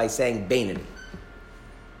out by saying Beinoni?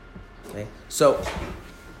 Okay? So,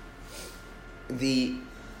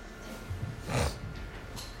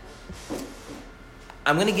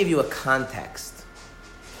 I'm going to give you a context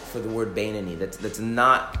for the word Beinoni that's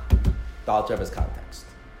not the Alter Rebbe's context.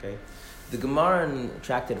 Okay? The Gemara in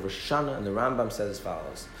Tractate of Rosh Hashanah and the Rambam says as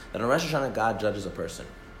follows, that on Rosh Hashanah God judges a person.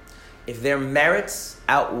 If their merits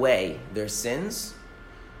outweigh their sins,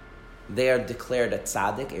 they are declared a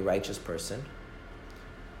tzaddik, a righteous person,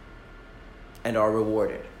 and are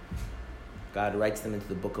rewarded. God writes them into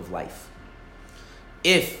the book of life.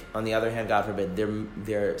 If, on the other hand, God forbid,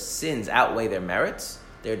 their sins outweigh their merits,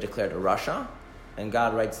 they are declared a rasha, and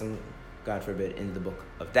God writes them, God forbid, into the book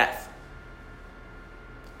of death.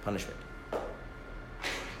 Punishment.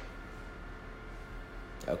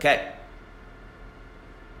 Okay.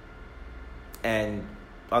 And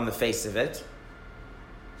on the face of it,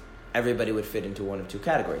 everybody would fit into one of two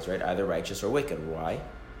categories, right? Either righteous or wicked. Why?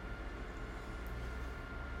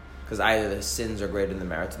 Because either the sins are greater than the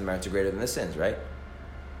merits, and the merits are greater than the sins, right?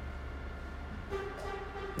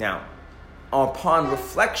 Now, upon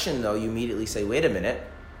reflection, though, you immediately say, wait a minute,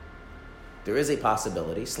 there is a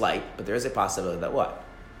possibility, slight, but there is a possibility that what?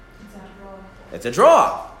 It's a draw. It's a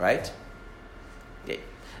draw, right? If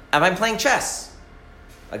I'm playing chess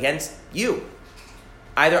against you,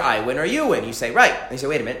 either I win or you win. You say, right. And you say,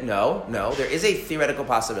 wait a minute, no, there is a theoretical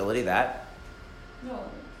possibility that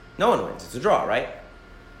no one wins. It's a draw, right?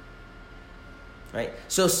 Right?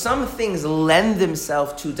 So some things lend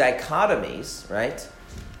themselves to dichotomies, right?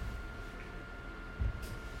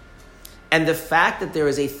 And the fact that there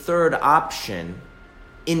is a third option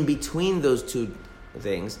in between those two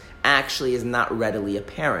things actually is not readily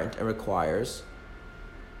apparent and requires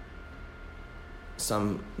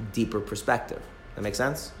some deeper perspective. That make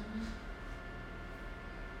sense?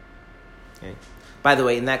 Okay. By the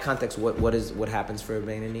way, in that context, what happens for a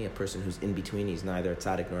Beinoni? A person who's in between, he's neither a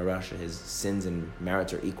tzaddik nor a rasha. His sins and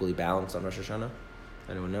merits are equally balanced on Rosh Hashanah.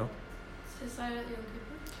 Anyone know?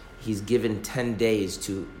 He's given 10 days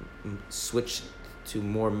to switch to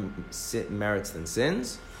more merits than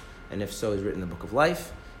sins, and if so, he's written the book of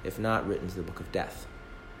life. If not, written to the book of death.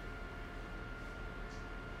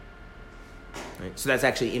 Right? So that's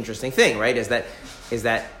actually an interesting thing, right? Is that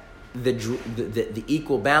the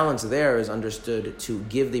equal balance there is understood to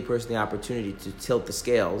give the person the opportunity to tilt the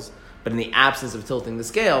scales, but in the absence of tilting the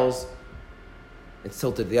scales, it's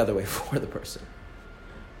tilted the other way for the person.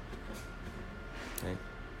 Right?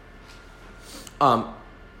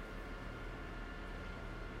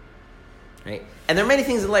 Right? And there are many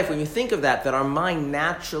things in life, when you think of that our mind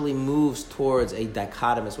naturally moves towards a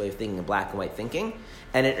dichotomous way of thinking, a black and white thinking,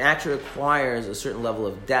 and it actually requires a certain level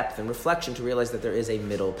of depth and reflection to realize that there is a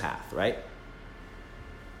middle path, right?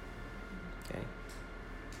 Okay.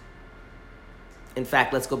 In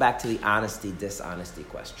fact, let's go back to the honesty-dishonesty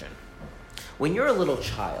question. When you're a little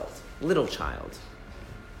child,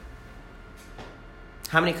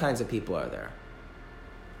 how many kinds of people are there?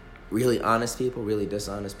 Really honest people, really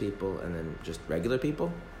dishonest people, and then just regular people?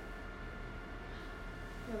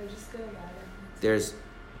 No, they're just good about it.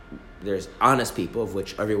 There's honest people, of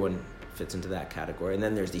which everyone fits into that category, and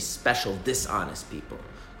then there's these special dishonest people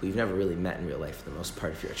who you've never really met in real life for the most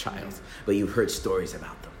part if you're a child, but you've heard stories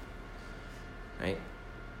about them, right?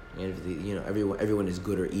 And everyone is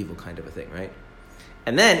good or evil kind of a thing, right?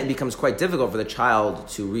 And then it becomes quite difficult for the child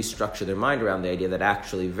to restructure their mind around the idea that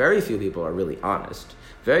actually very few people are really honest,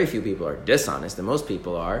 very few people are dishonest, and most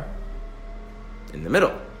people are in the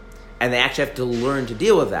middle. And they actually have to learn to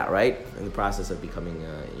deal with that, right? In the process of becoming,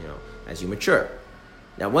 as you mature.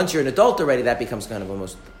 Now, once you're an adult already, that becomes kind of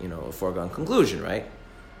almost, a foregone conclusion, right?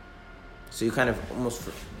 So you kind of almost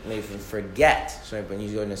maybe forget. So when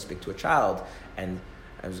you're going to speak to a child, and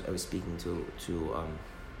I was speaking to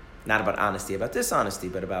not about honesty, about dishonesty,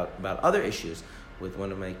 but about other issues with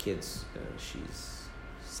one of my kids. She's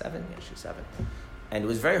 7. Yeah, she's 7. And it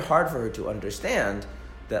was very hard for her to understand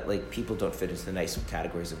that people don't fit into the nice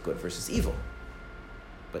categories of good versus evil.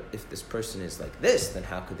 But if this person is like this, then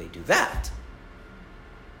how could they do that?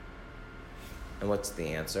 And what's the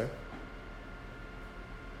answer?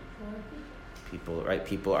 People, right?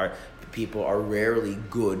 People are rarely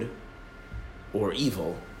good or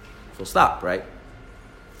evil. Full stop, right?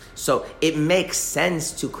 So it makes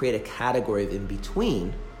sense to create a category of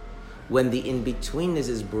in-between when the in-betweenness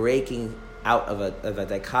is breaking out of a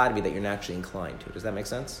dichotomy that you're naturally inclined to. Does that make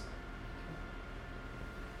sense?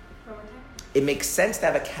 It makes sense to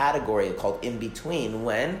have a category called in-between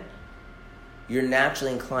when you're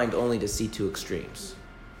naturally inclined only to see two extremes.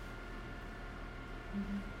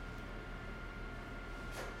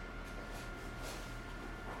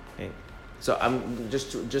 Okay. So I'm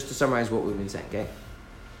just to summarize what we've been saying, okay?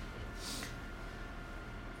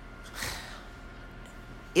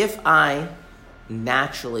 If I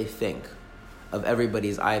naturally think of everybody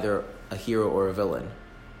as either a hero or a villain,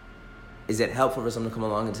 is it helpful for someone to come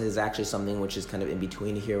along and say there's actually something which is kind of in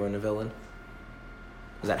between a hero and a villain?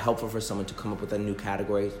 Is that helpful for someone to come up with a new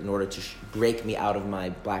category in order to break me out of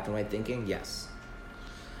my black and white thinking? Yes.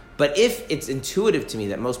 But if it's intuitive to me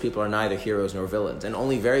that most people are neither heroes nor villains, and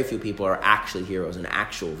only very few people are actually heroes and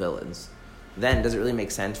actual villains, then does it really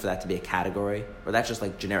make sense for that to be a category? Or that's just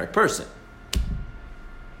like generic person?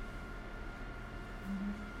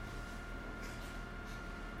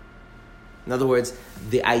 In other words,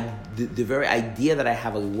 the very idea that I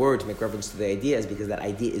have a word to make reference to the idea is because that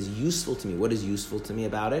idea is useful to me. What is useful to me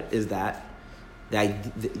about it is that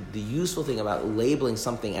the useful thing about labeling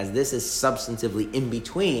something as this is substantively in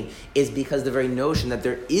between is because the very notion that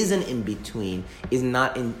there is an in between is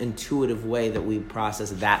not an intuitive way that we process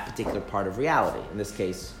that particular part of reality. In this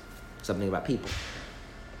case, something about people.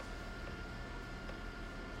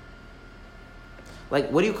 Like,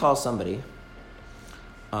 what do you call somebody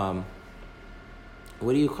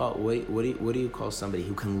what do you call somebody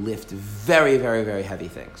who can lift very, very, very heavy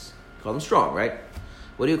things? Call them strong, right?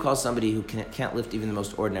 What do you call somebody who can't lift even the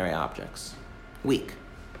most ordinary objects? Weak.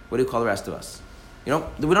 What do you call the rest of us? We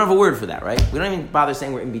don't have a word for that, right? We don't even bother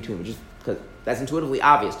saying we're in between, just because that's intuitively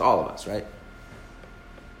obvious to all of us, right?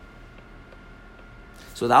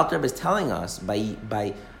 So the Alter Rebbe is telling us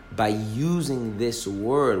by using this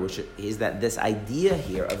word, which is that this idea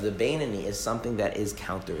here of the Beinoni is something that is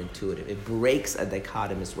counterintuitive. It breaks a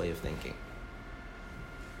dichotomous way of thinking.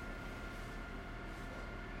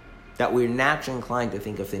 That we're naturally inclined to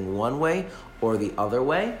think of things one way or the other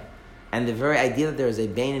way, and the very idea that there is a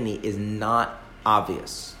Beinoni is not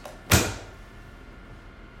obvious.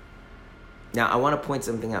 Now, I want to point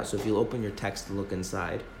something out. So if you'll open your text to look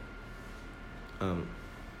inside,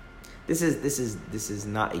 this is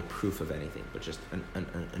not a proof of anything, but just an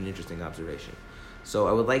interesting observation. So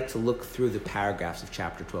I would like to look through the paragraphs of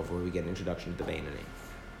chapter 12 where we get an introduction to the Beinoni.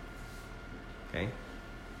 Okay?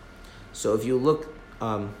 So if you look,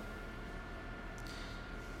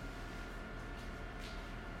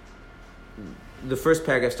 the first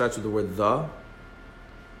paragraph starts with the word the.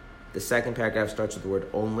 The second paragraph starts with the word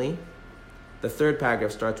only. The third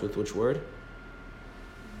paragraph starts with which word?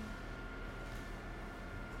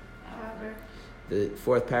 However. The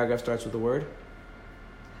fourth paragraph starts with the word?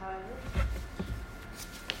 However.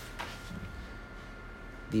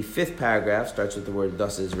 The fifth paragraph starts with the word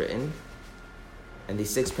thus is written. And the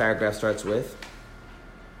sixth paragraph starts with?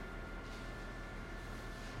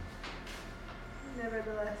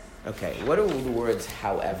 Nevertheless. Okay, what do the words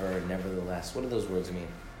however, nevertheless, what do those words mean?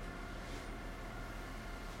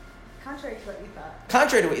 Contrary to what you thought.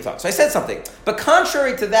 Contrary to what you thought. So I said something. But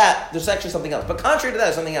contrary to that, there's actually something else. But contrary to that,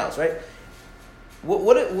 there's something else, right?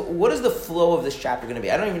 What is the flow of this chapter going to be?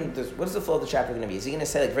 What is the flow of the chapter going to be? Is he going to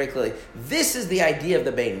say very clearly, this is the idea of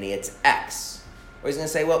the Beinoni, it's X? Or he's going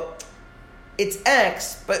to say, well, it's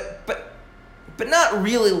X, but not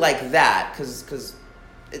really like that, because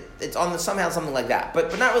it's on somehow something like that.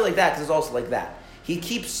 But not really like that, because it's also like that. He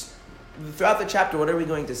keeps, throughout the chapter, what are we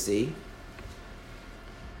going to see?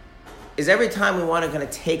 Is every time we want to kind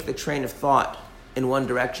of take the train of thought in one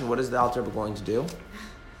direction, what is the Alter Rebbe going to do?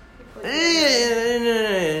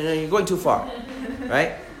 No, you're going too far,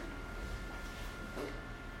 right?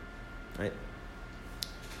 Right?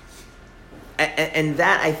 And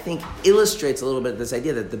that, I think, illustrates a little bit this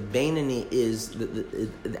idea that the Beinoni is,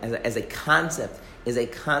 as a concept, is a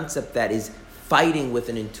concept that is fighting with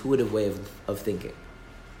an intuitive way of thinking.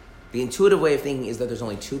 The intuitive way of thinking is that there's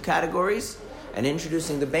only two categories, and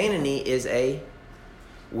introducing the Beinoni is a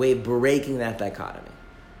way of breaking that dichotomy.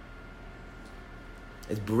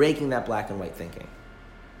 It's breaking that black and white thinking.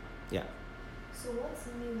 Yeah. So what's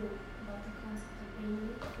new about the concept of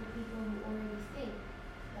Beinoni for people who already think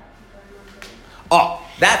that people are not doing? Oh,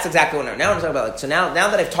 that's exactly what now I'm talking about. So now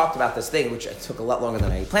that I've talked about this thing, which took a lot longer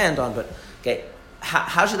than I planned on, but okay,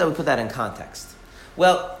 how should we put that in context?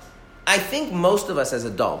 Well, I think most of us as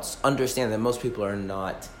adults understand that most people are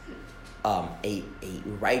not a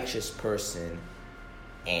righteous person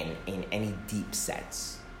in any deep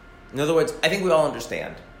sense. In other words, I think we all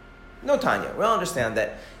understand. No, Tanya, we all understand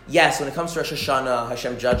that, yes, when it comes to Rosh Hashanah,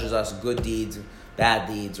 Hashem judges us, good deeds, bad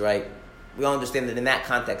deeds, right? We all understand that in that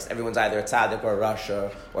context, everyone's either a tzaddik or a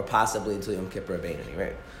rasha, or possibly until Yom Kippur, a Beinoni,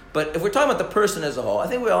 right? But if we're talking about the person as a whole, I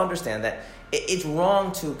think we all understand that it's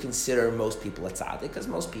wrong to consider most people a tzaddik, because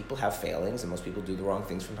most people have failings, and most people do the wrong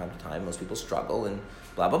things from time to time, most people struggle, and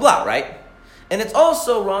blah, blah, blah, right? And it's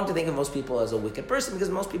also wrong to think of most people as a wicked person, because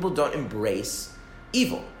most people don't embrace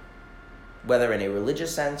evil, whether in a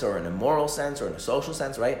religious sense, or in a moral sense, or in a social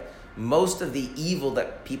sense, right? Most of the evil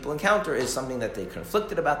that people encounter is something that they're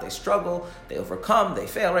conflicted about, they struggle, they overcome, they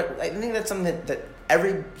fail, right? I think that's something that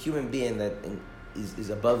every human being that is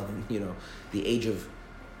above, the age of,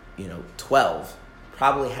 12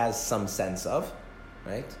 probably has some sense of,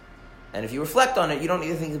 right? And if you reflect on it, you don't need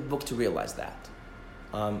to think of the book to realize that.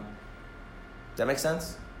 Does that make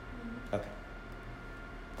sense? Mm-hmm. Okay.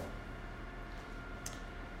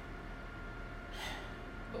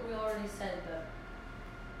 But we already said that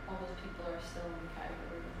all those people are still in the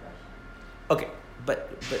category of Russia. Okay, but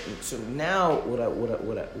so now what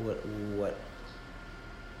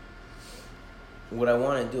I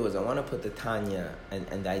want to do is I want to put the Tanya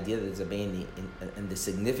and the idea that there's a Beinoni and the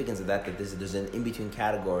significance of that there's an in-between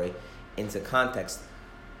category into context.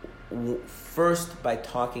 First by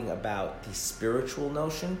talking about the spiritual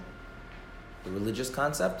notion, the religious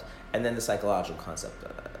concept, and then the psychological concept.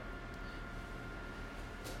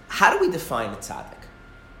 How do we define a tzaddik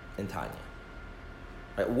in Tanya?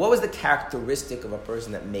 Right? What was the characteristic of a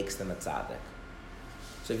person that makes them a tzaddik?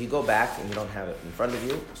 So So if you go back, and you don't have it in front of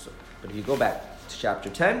you, but if you go back to chapter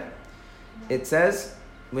 10, it says,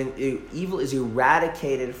 when evil is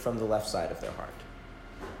eradicated from the left side of their heart.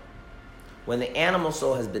 When the animal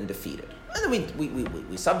soul has been defeated. And then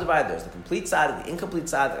we subdivide, there's the complete side, the incomplete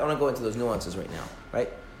side. I don't want to go into those nuances right now, right?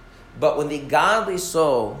 But when the godly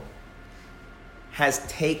soul has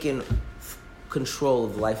taken control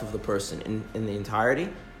of the life of the person in the entirety,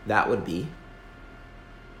 that would be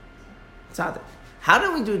tzaddik. How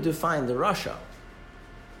did we define the rasha?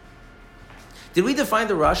 Did we define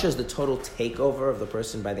the rasha as the total takeover of the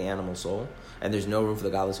person by the animal soul, and there's no room for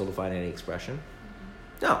the godly soul to find any expression?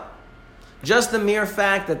 No. Just the mere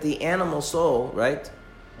fact that the animal soul, right,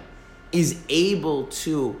 is able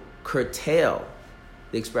to curtail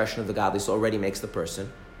the expression of the godly soul already makes the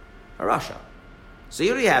person a rasha. So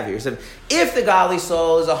what do you have here? So if the godly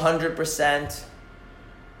soul is 100%,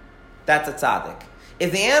 that's a tzaddik.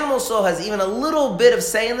 If the animal soul has even a little bit of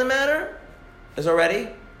say in the matter, is already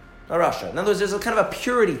a rasha. In other words, there's a kind of a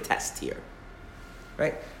purity test here,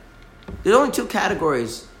 right? There's only two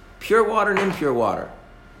categories, pure water and impure water.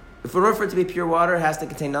 If in order for it to be pure water, it has to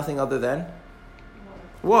contain nothing other than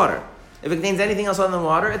water. If it contains anything else other than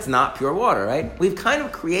water, it's not pure water, right? We've kind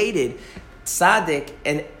of created tzaddik,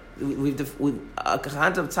 and we've a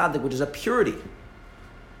concept of tzaddik, which is a purity,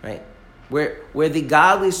 right? Where the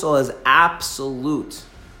godly soul has absolute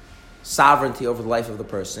sovereignty over the life of the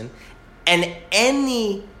person, and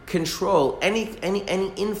any control, any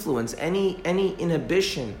influence, any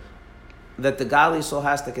inhibition that the godly soul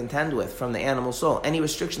has to contend with from the animal soul, any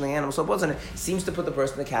restriction the animal soul puts on it, seems to put the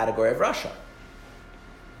person in the category of rasha.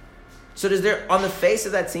 So does there, on the face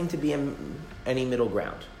of that, seem to be any middle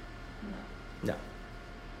ground? No.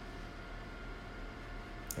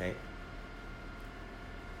 Okay.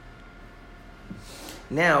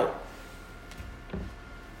 Now,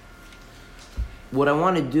 what I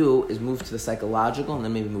want to do is move to the psychological and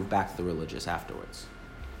then maybe move back to the religious afterwards.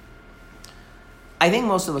 I think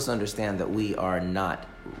most of us understand that we are not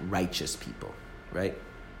righteous people, right?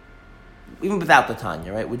 Even without the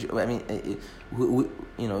Tanya, right? If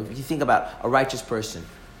you think about a righteous person,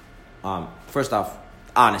 first off,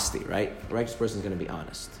 honesty, right? A righteous person is going to be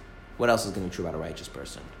honest. What else is going to be true about a righteous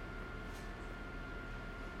person?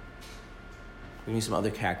 We need some other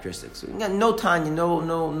characteristics. No Tanya,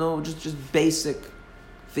 no, just basic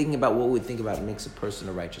thinking about what we think about makes a person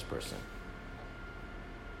a righteous person.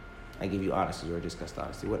 I give you honesty, we already discussed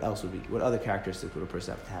honesty. What other characteristics would a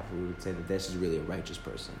person have to have who would say that this is really a righteous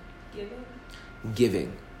person?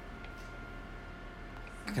 Giving.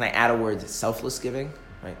 Can I add a word? Selfless giving?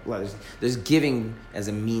 Right? Well, there's giving as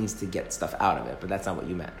a means to get stuff out of it, but that's not what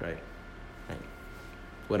you meant, right?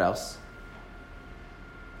 What else?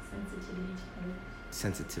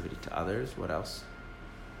 Sensitivity to others. What else?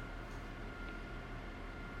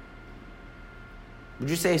 Would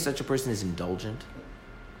you say such a person is indulgent?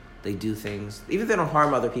 They do things, even if they don't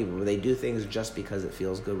harm other people, but they do things just because it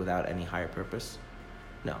feels good without any higher purpose?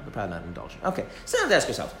 No, they're probably not indulgent. Okay, so now ask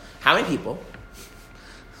yourself, how many people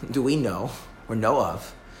do we know or know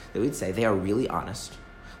of that we'd say they are really honest,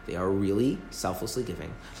 they are really selflessly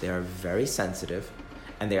giving, they are very sensitive,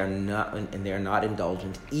 and they are not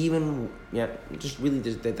indulgent, even just really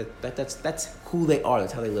that's who they are,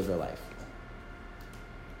 that's how they live their life.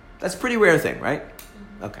 That's a pretty rare thing, right?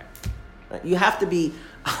 Okay. You have to be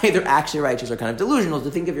either actually righteous or kind of delusional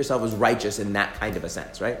to think of yourself as righteous in that kind of a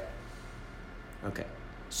sense, right? Okay.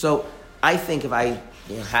 So I think if I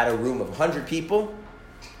had a room of 100 people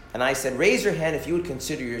and I said, raise your hand if you would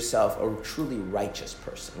consider yourself a truly righteous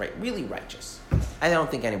person, right? Really righteous. I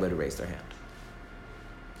don't think anybody would raise their hand.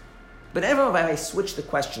 But if I switch the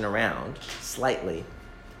question around slightly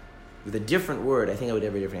with a different word, I think I would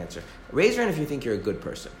have a different answer. Raise your hand if you think you're a good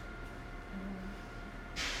person.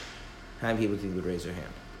 How many people think would raise their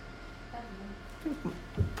hand?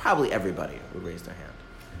 Probably everybody would raise their hand.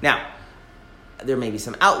 Now, there may be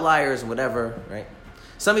some outliers and whatever, right?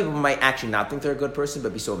 Some people might actually not think they're a good person,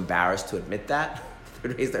 but be so embarrassed to admit that they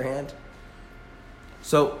would raise their hand.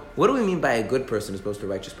 So, what do we mean by a good person as opposed to a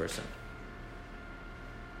righteous person?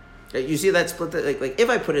 You see that split? Like if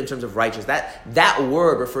I put it in terms of righteous, that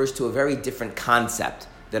word refers to a very different concept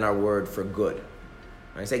than our word for good.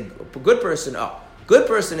 When I say good person, good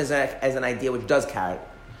person is an idea which does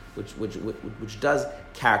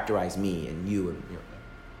characterize me and you and you know.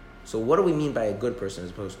 So what do we mean by a good person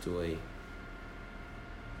as opposed to a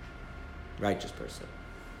righteous person?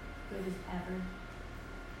 Good as ever.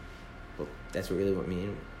 Well, that's really what we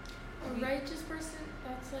mean. A righteous person,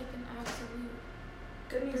 that's like an absolute.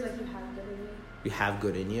 Good means like you have good in you. You have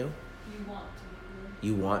good in you. You want to be good.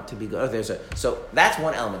 You want to be good. So that's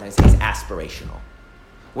one element. I say it's aspirational.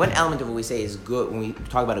 one element of what we say is good, when we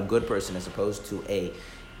talk about a good person as opposed to a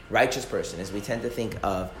righteous person, is we tend to think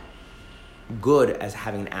of good as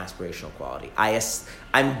having an aspirational quality.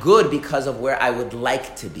 I'm good because of where I would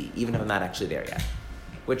like to be, even if I'm not actually there yet.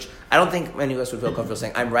 Which I don't think many of us would feel comfortable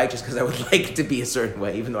saying, I'm righteous because I would like to be a certain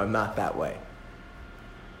way, even though I'm not that way.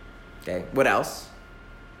 Okay, what else?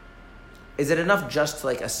 Is it enough just to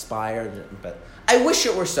like aspire? But I wish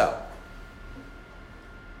it were so.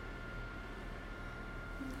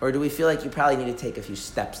 Or do we feel like you probably need to take a few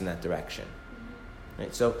steps in that direction?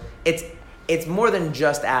 Right? So it's more than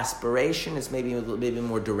just aspiration. It's maybe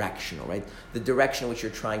more directional, right? The direction in which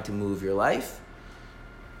you're trying to move your life.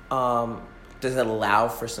 Does it allow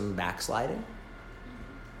for some backsliding?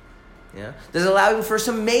 Yeah. Does it allow for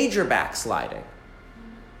some major backsliding?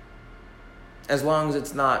 As long as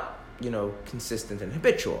it's not, consistent and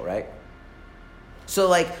habitual, right?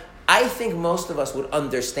 So, I think most of us would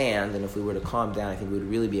understand, and if we were to calm down, I think we would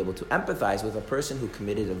really be able to empathize with a person who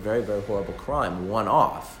committed a very, very horrible crime,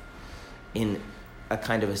 one-off, in a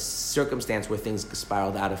kind of a circumstance where things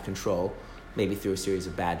spiraled out of control, maybe through a series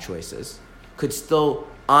of bad choices, could still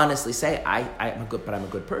honestly say, I'm a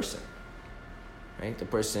good person. Right? The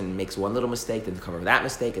person makes one little mistake, then to cover that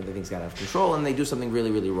mistake, and then things got out of control, and they do something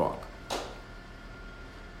really, really wrong.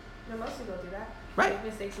 No, most people do that. Right. Make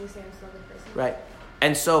mistakes and you say I'm still a good person. Right.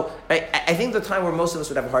 And so I think the time where most of us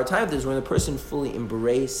would have a hard time with is when the person fully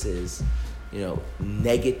embraces,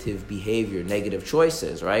 negative behavior, negative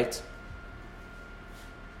choices, right?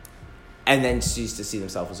 And then cease to see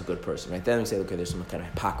themselves as a good person, right? Then we say, okay, there's some kind of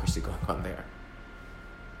hypocrisy going on there.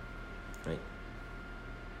 Right?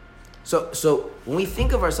 So when we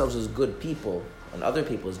think of ourselves as good people and other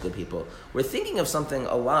people as good people, we're thinking of something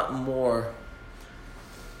a lot more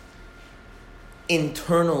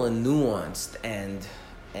internal and nuanced and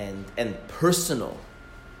personal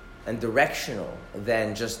and directional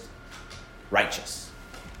than just righteous.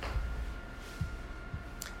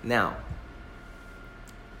 Now,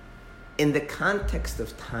 in the context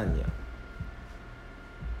of Tanya,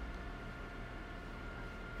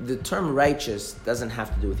 the term righteous doesn't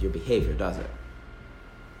have to do with your behavior, does it?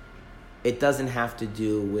 It doesn't have to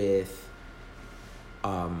do with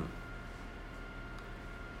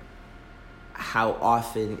how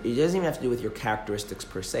often, it doesn't even have to do with your characteristics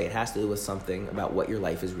per se. It has to do with something about what your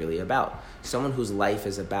life is really about. Someone whose life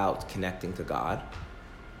is about connecting to God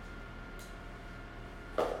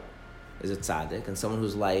is a tzaddik, and someone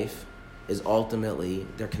whose life is ultimately,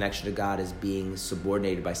 their connection to God is being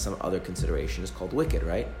subordinated by some other consideration is called wicked,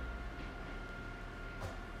 right?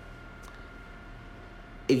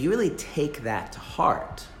 If you really take that to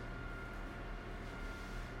heart,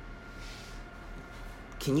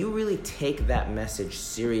 can you really take that message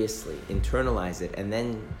seriously, internalize it, and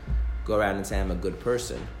then go around and say, I'm a good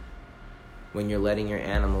person, when you're letting your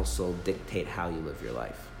animal soul dictate how you live your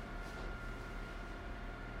life?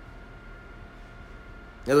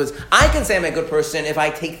 In other words, I can say I'm a good person if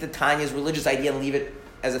I take the Tanya's religious idea and leave it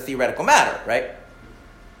as a theoretical matter, right?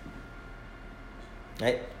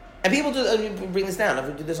 Right? And people bring this down.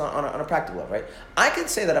 We do this on a practical level, right? I can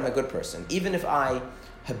say that I'm a good person, even if I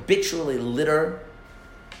habitually litter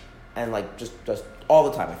and just all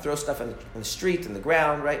the time. I throw stuff in the street, in the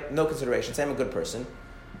ground, right? No consideration. Say I'm a good person.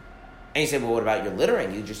 And you say, well, what about your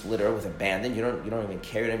littering? You just litter with abandon. You don't even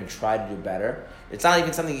care. You don't even try to do better. It's not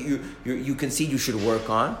even something you concede you should work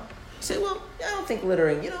on. You say, well, I don't think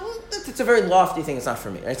littering, it's a very lofty thing. It's not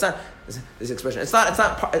for me. It's not this expression. It's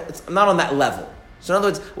not on that level. So in other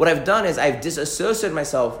words, what I've done is I've disassociated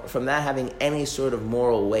myself from that having any sort of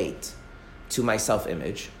moral weight to my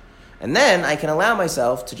self-image. And then I can allow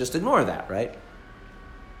myself to just ignore that, right?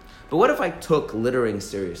 But what if I took littering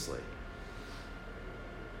seriously?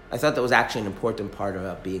 I thought that was actually an important part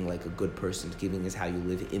about being a good person. Giving is how you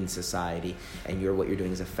live in society, and what you're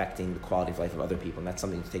doing is affecting the quality of life of other people, and that's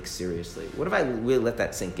something to take seriously. What if I really let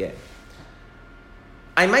that sink in?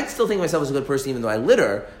 I might still think of myself as a good person even though I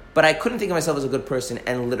litter, but I couldn't think of myself as a good person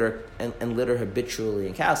and litter habitually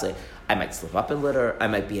and callously. I might slip up and litter. I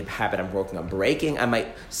might be a habit I'm working on breaking. I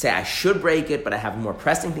might say I should break it, but I have more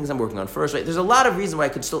pressing things I'm working on first. Right? There's a lot of reasons why I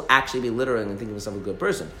could still actually be littering and think of myself as a good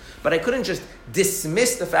person. But I couldn't just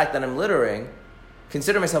dismiss the fact that I'm littering,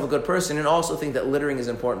 consider myself a good person, and also think that littering is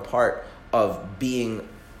an important part of being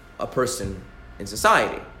a person in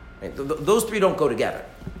society. Right? Those three don't go together.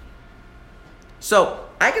 So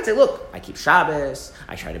I can say, look, I keep Shabbos,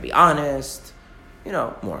 I try to be honest,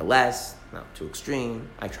 more or less, not too extreme.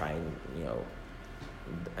 I try and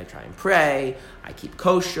pray, I keep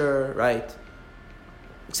kosher, right?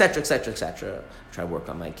 Etc., etc., etc. I try to work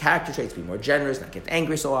on my character traits, be more generous, not get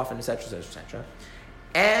angry so often, etc., etc., etc.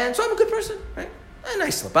 And so I'm a good person, right? And I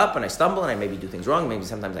slip up and I stumble and I maybe do things wrong. Maybe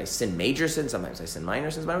sometimes I sin major sins, sometimes I sin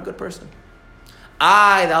minor sins, but I'm a good person.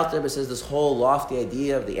 The Alter Rebbe says this whole lofty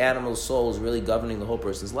idea of the animal's soul is really governing the whole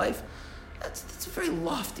person's life. That's a very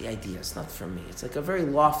lofty idea. It's not for me. It's like a very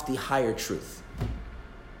lofty, higher truth.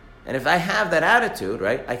 And if I have that attitude,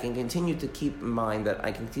 right, I can continue to keep in mind that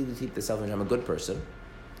I can continue to keep the self-image. I'm a good person,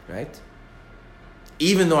 right?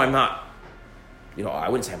 Even though I'm not, I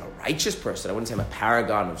wouldn't say I'm a righteous person. I wouldn't say I'm a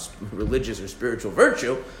paragon of religious or spiritual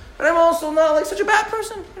virtue. But I'm also not like such a bad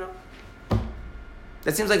person,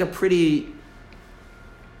 That seems like a pretty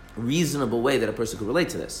reasonable way that a person could relate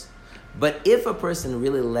to this. But if a person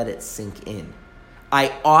really let it sink in,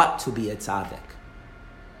 I ought to be a tzaddik.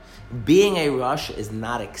 Being a Rasha is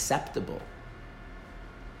not acceptable,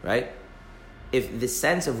 right? If the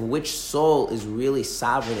sense of which soul is really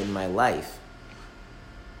sovereign in my life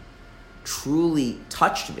truly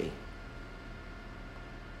touched me,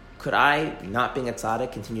 could I, not being a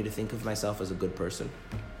tzaddik, continue to think of myself as a good person?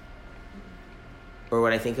 Or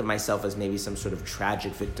would I think of myself as maybe some sort of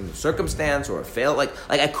tragic victim of circumstance or a fail? Like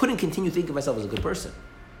I couldn't continue thinking of myself as a good person.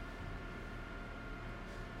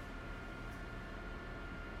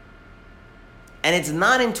 And it's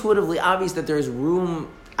not intuitively obvious that there's room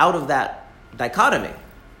out of that dichotomy.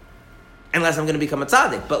 Unless I'm going to become a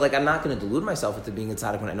tzaddik. But I'm not going to delude myself into being a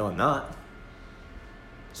tzaddik when I know I'm not.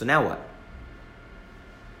 So now what?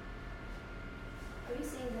 Are you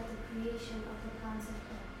saying that the creation of the concept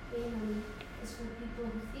of Beinoni is for people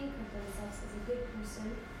who think of themselves as a good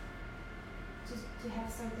person to have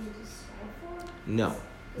something to strive for? No.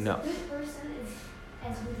 A good person is,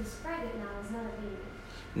 as we describe it now, is not a Beinoni.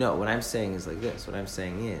 No, what I'm saying is like this. What I'm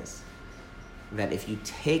saying is that if you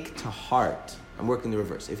take to heart, I'm working the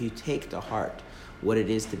reverse. If you take to heart what it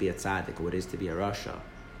is to be a tzaddik, what it is to be a rasha,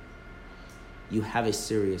 you have a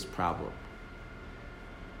serious problem.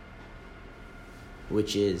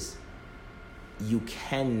 Which is, you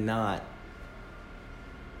cannot,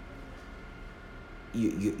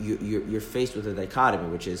 you're faced with a dichotomy,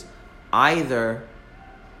 which is either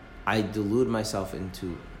I delude myself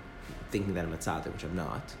into thinking that I'm a tzaddik, which I'm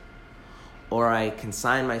not, or I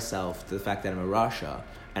consign myself to the fact that I'm a rasha,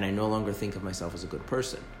 and I no longer think of myself as a good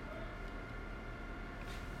person.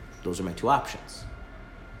 Those are my two options.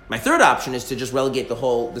 My third option is to just relegate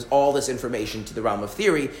all this information to the realm of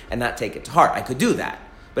theory and not take it to heart. I could do that.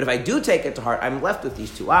 But if I do take it to heart, I'm left with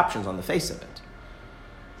these two options on the face of it.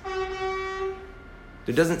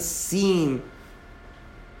 There doesn't seem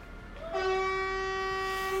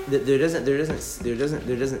there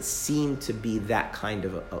doesn't seem to be that kind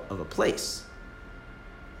of a place.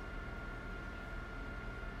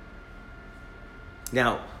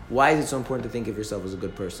 Now, why is it so important to think of yourself as a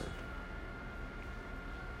good person?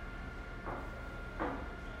 So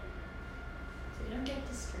you don't get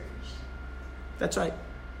discouraged. That's right.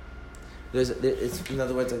 It's, in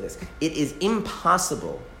other words, like this. It is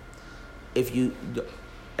impossible if you,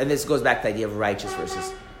 and this goes back to the idea of righteous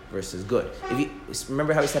versus good. If you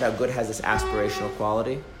remember how he said how good has this aspirational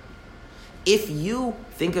quality? If you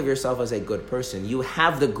think of yourself as a good person, you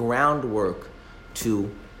have the groundwork to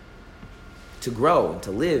grow and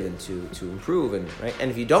to live and to improve, and right.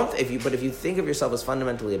 And if you think of yourself as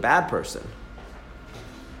fundamentally a bad person,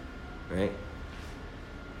 right,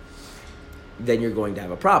 then you're going to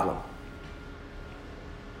have a problem.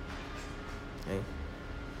 Okay.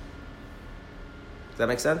 Does that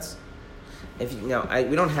make sense? We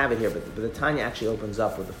don't have it here, but the Tanya actually opens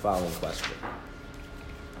up with the following question.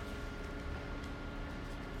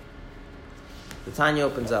 The Tanya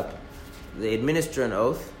opens up: they administer an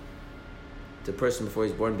oath to a person before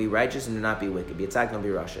he's born: be righteous and do not be wicked. Be a tzaddik, don't be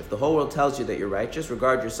rasha. If the whole world tells you that you're righteous,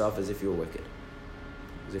 regard yourself as if you're wicked,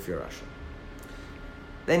 as if you're rasha.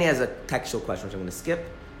 Then he has a textual question, which I'm going to skip,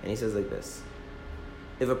 and he says like this: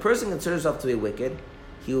 if a person considers himself to be wicked,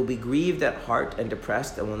 he will be grieved at heart and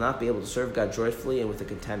depressed and will not be able to serve God joyfully and with a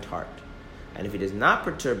content heart. And if he is not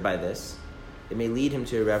perturbed by this, it may lead him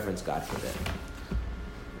to irreverence, God forbid.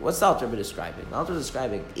 What's the Alter Rebbe describing? The Alter Rebbe is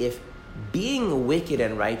describing if being wicked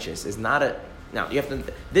and righteous is not a... Now, you have to...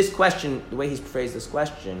 This question, the way he's phrased this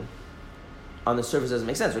question, on the surface doesn't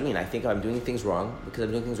make sense. What do you mean? I think I'm doing things wrong. Because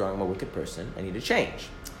I'm doing things wrong, I'm a wicked person. I need to change.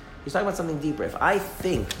 He's talking about something deeper. If I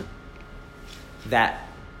think that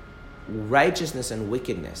righteousness and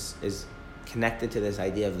wickedness is connected to this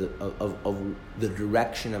idea of the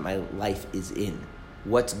direction that my life is in,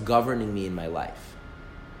 what's governing me in my life,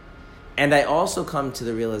 and I also come to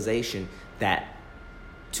the realization that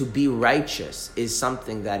to be righteous is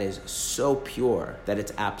something that is so pure that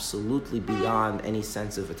it's absolutely beyond any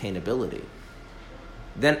sense of attainability,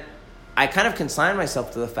 then I kind of consign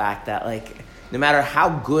myself to the fact that, like, no matter how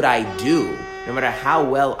good I do, no matter how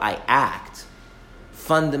well I act,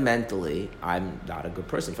 fundamentally, I'm not a good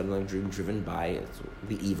person. Fundamentally, I'm driven by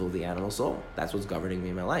the evil of the animal soul. That's what's governing me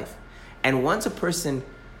in my life. And once a person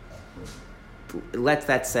lets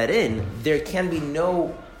that set in, there can be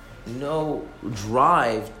no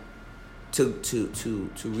drive to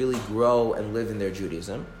really grow and live in their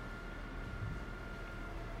Judaism,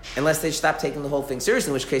 unless they stop taking the whole thing seriously,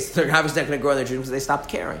 in which case they're obviously not going to grow in their Judaism because they stopped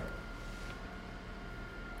caring.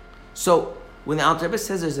 So when the Alter Rebbe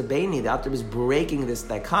says there's a Beinoni, the Alter Rebbe is breaking this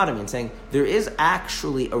dichotomy and saying there is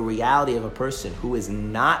actually a reality of a person who is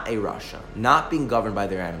not a Rasha, not being governed by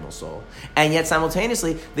their animal soul, and yet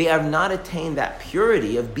simultaneously they have not attained that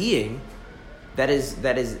purity of being that is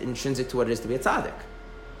intrinsic to what it is to be a tzaddik.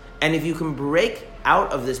 And if you can break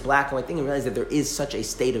out of this black and white thing and realize that there is such a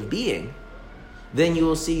state of being, then you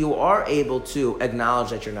will see you are able to acknowledge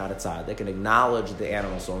that you're not a tzaddik and acknowledge the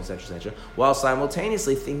animal soul, etc., while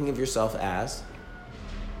simultaneously thinking of yourself as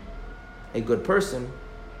a good person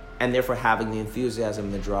and therefore having the enthusiasm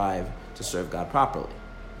and the drive to serve God properly.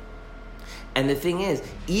 And the thing is,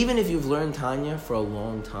 even if you've learned Tanya for a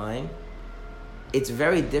long time, it's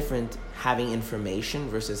very different having information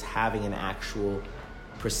versus having an actual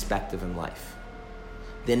perspective in life.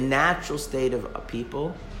 The natural state of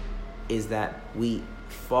people is that we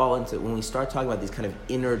fall into, when we start talking about these kind of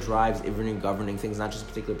inner drives, inner governing things, not just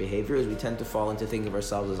particular behaviors, we tend to fall into thinking of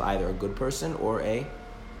ourselves as either a good person or a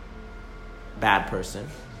bad person.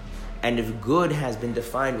 And if good has been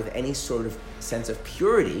defined with any sort of sense of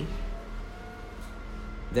purity,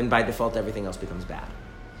 then by default everything else becomes bad.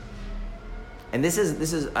 And this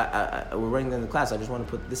is we're running down the class. I just want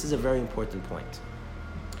to put, this is a very important point.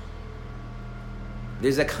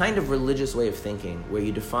 There's a kind of religious way of thinking where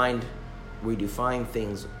you define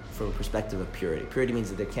things from a perspective of purity. Purity means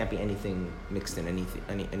that there can't be anything mixed in, anything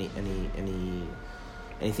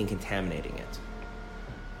contaminating it.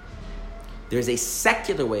 There's a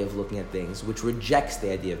secular way of looking at things which rejects the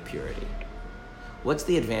idea of purity. What's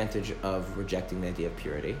the advantage of rejecting the idea of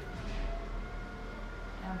purity?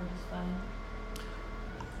 Average is fine.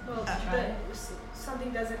 Well,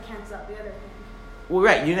 something doesn't cancel out the other thing. Well,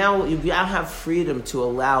 right. You now have freedom to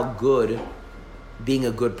allow good, being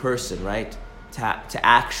a good person, right? To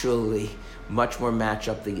actually much more match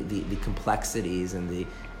up the complexities and the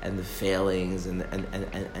failings and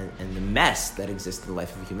the mess that exists in the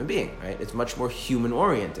life of a human being, right? It's much more human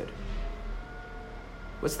oriented.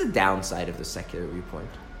 What's the downside of the secular viewpoint?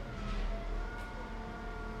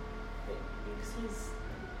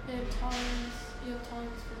 You have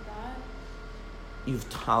tolerance for bad. You have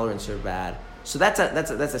tolerance for bad. So that's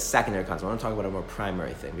a secondary concept. I want to talk about a more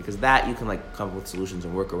primary thing, because that you can like come up with solutions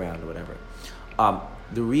and work around or whatever.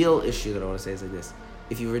 The real issue that I want to say is like this: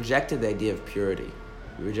 if you rejected the idea of purity,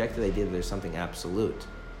 you rejected the idea that there's something absolute,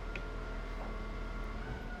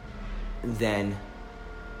 then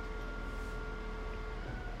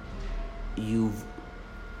you've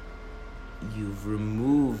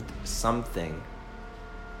removed something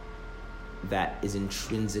that is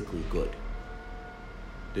intrinsically good.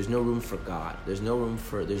 There's no room for God. There's no room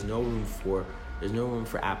for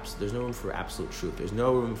absolute truth. There's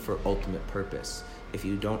no room for ultimate purpose if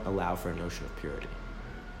you don't allow for a notion of purity.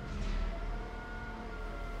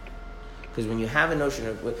 Because when you have a notion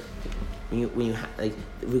of if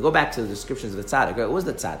we go back to the descriptions of the tzaddik, right? What was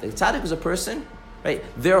the tzaddik? The tzaddik was a person, right?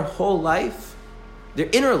 Their whole life, their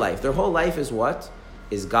inner life, their whole life is what?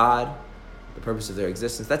 Is God, the purpose of their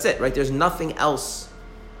existence. That's it, right? There's nothing else.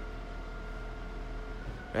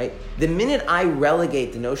 Right? The minute I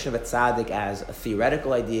relegate the notion of a tzaddik as a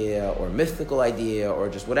theoretical idea or a mythical idea or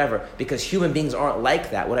just whatever, because human beings aren't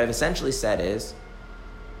like that, what I've essentially said is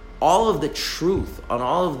all of the truth on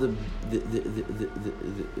all of the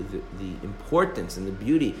importance and the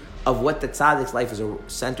beauty of what the tzaddik's life is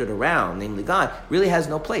centered around, namely God, really has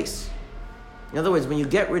no place. In other words, when you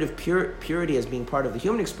get rid of purity as being part of the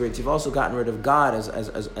human experience, you've also gotten rid of God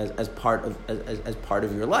as part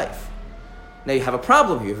of your life. Now you have a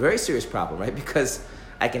problem here, a very serious problem, right? Because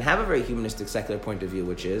I can have a very humanistic, secular point of view,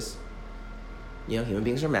 which is, human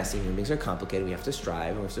beings are messy, human beings are complicated, we have to strive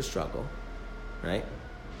and we have to struggle, right?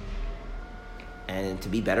 And to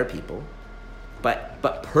be better people.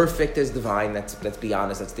 But perfect is divine, let's be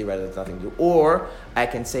honest, that's theoretical, that's nothing to do. Or I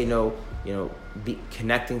can say no,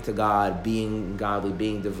 connecting to God, being godly,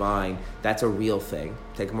 being divine, that's a real thing.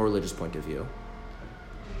 Take a more religious point of view.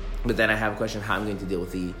 But then I have a question of how I'm going to deal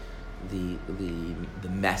with the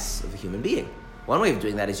mess of a human being. One way of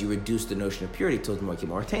doing that is you reduce the notion of purity to make it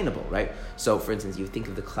more attainable, right? So, for instance, you think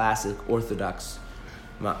of the classic Orthodox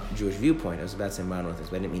Jewish viewpoint. I was about to say modern Orthodox,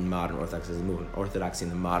 but I didn't mean modern Orthodox as a movement. Orthodoxy in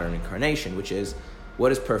the modern incarnation, which is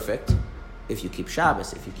what is perfect if you keep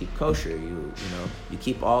Shabbos, if you keep kosher, you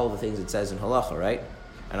keep all the things it says in halacha, right?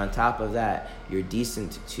 And on top of that, you're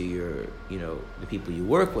decent to your, the people you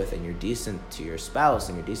work with, and you're decent to your spouse,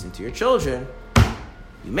 and you're decent to your children.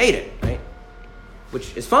 You made it, right?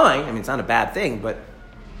 Which is fine. I mean, it's not a bad thing, but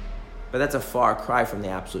that's a far cry from the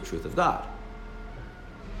absolute truth of God.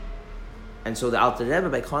 And so the Alter Rebbe,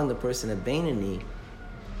 by calling the person a Beinoni,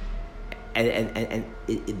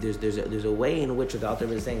 there's a way in which the Alter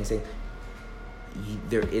Rebbe is saying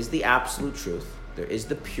there is the absolute truth, there is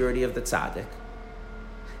the purity of the tzaddik.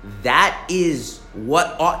 That is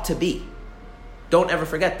what ought to be. Don't ever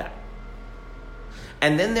forget that.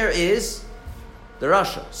 And then there is the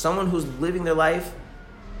Rasha, someone who's living their life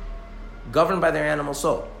governed by their animal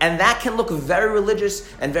soul. And that can look very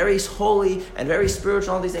religious and very holy and very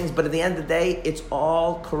spiritual, all these things, but at the end of the day, it's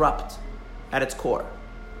all corrupt at its core.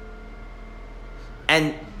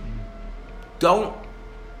 And don't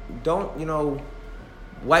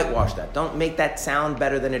whitewash that. Don't make that sound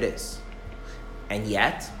better than it is. And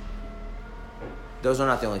yet, those are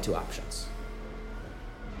not the only two options.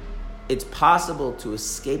 It's possible to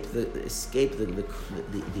escape the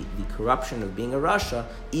corruption of being a Rasha,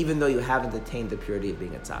 even though you haven't attained the purity of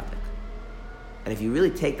being a tzaddik. And if you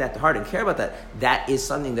really take that to heart and care about that, that is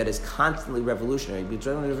something that is constantly revolutionary.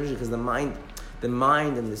 Because the mind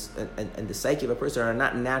and the psyche of a person are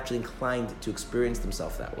not naturally inclined to experience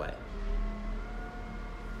themselves that way.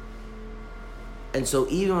 And so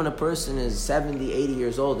even when a person is 70, 80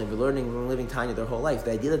 years old and been learning and living Tanya their whole life,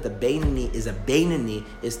 the idea that the Beinoni is a Beinoni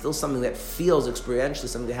is still something that feels experientially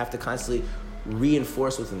something they have to constantly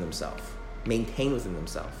reinforce within themselves, maintain within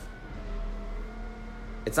themselves.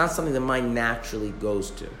 It's not something the mind naturally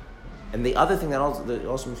goes to. And the other thing that also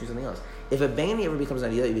makes me something else. If a Beinoni ever becomes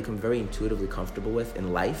an idea that you become very intuitively comfortable with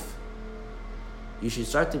in life, you should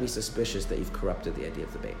start to be suspicious that you've corrupted the idea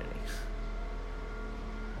of the Beinoni.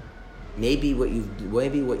 Maybe what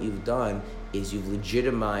you've done is you've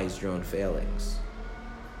legitimized your own failings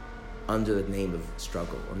under the name of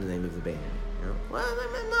struggle, under the name of the Beinoni. Well,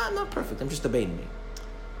 I'm not perfect. I'm just a Beinoni.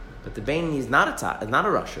 But the Beinoni is not a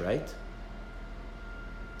Rasha, right?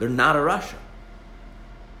 They're not a Rasha.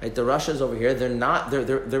 Right? The Rasha is over here.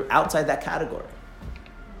 They're outside that category.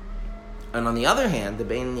 And on the other hand, the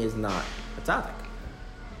Beinoni is not a tzaddik.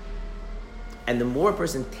 And the more a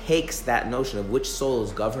person takes that notion of which soul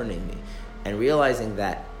is governing me and realizing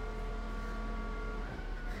that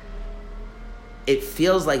it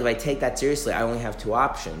feels like if I take that seriously, I only have two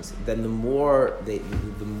options, then the more the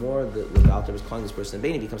Alter is calling this person a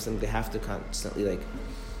Beinoni becomes something they have to constantly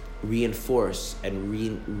reinforce and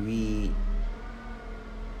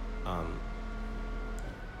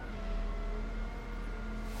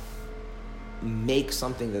make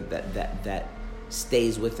something that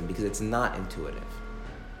stays with them, because it's not intuitive.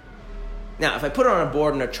 Now, if I put it on a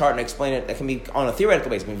board and a chart and explain it, that can be on a theoretical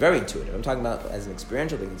basis, it can be very intuitive. I'm talking about as an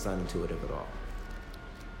experiential thing, it's not intuitive at all.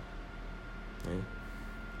 Right?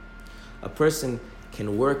 A person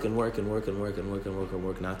can work and work and work and work and work and work and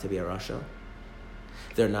work not to be a Rasha.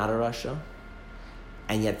 They're not a Rasha,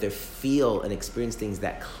 and yet they feel and experience things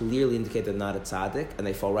that clearly indicate they're not a tzaddik, and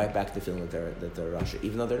they fall right back to feeling that they're a Rasha,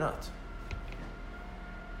 even though they're not.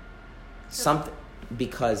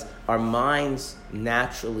 Because our minds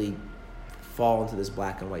naturally fall into this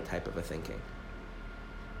black and white type of a thinking.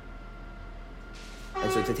 And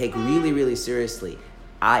so to take really, really seriously,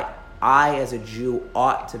 I as a Jew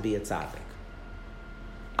ought to be a tzaddik.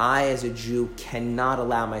 I as a Jew cannot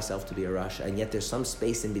allow myself to be a Rasha, and yet there's some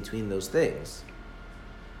space in between those things.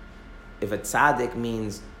 If a tzaddik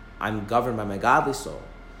means I'm governed by my godly soul,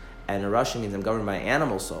 and a Rasha means I'm governed by an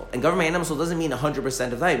animal soul. And governed by an animal soul doesn't mean 100%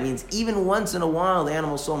 of the time. It means even once in a while the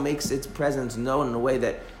animal soul makes its presence known in a way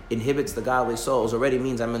that inhibits the godly souls. Already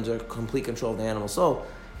means I'm under complete control of the animal soul.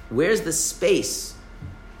 Where's the space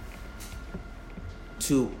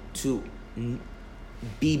to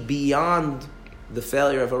be beyond the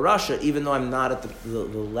failure of a Rasha, even though I'm not at the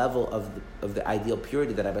level of the ideal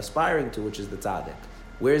purity that I'm aspiring to, which is the tzaddik?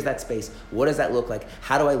 Where's that space? What does that look like?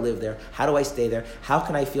 How do I live there? How do I stay there? How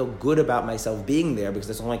can I feel good about myself being there, because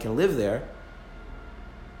that's all I can live there?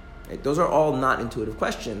 Right? Those are all not intuitive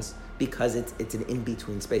questions, because it's an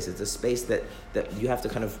in-between space. It's a space that you have to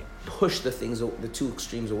kind of push the two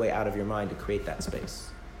extremes away out of your mind to create that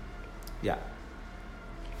space. Yeah.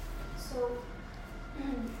 So,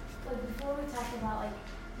 before we talk about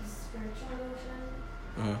the spiritual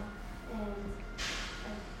notion and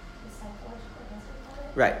the psychological, that's what we call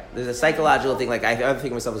it. Right. There's a psychological thing, I either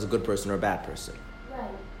think of myself as a good person or a bad person. Right.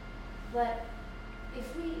 But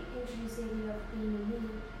if we introduce the idea of being a me,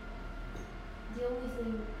 the only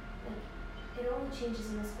thing, like, it only changes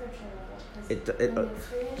on a spiritual level. Because on the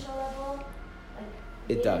experiential level, like,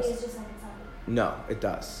 it does. Is just like a tzaddik. No, it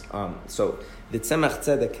does. So the Tzemach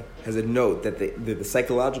Tzedek has a note that the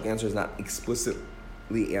psychological answer is not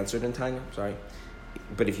explicitly answered in Tanya. Sorry,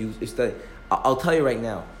 but if you study, I'll tell you right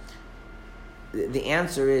now. The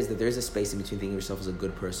answer is that there is a space in between thinking of yourself as a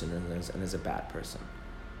good person and as a bad person,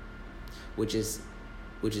 which is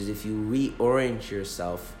if you reorient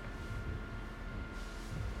yourself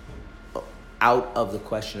out of the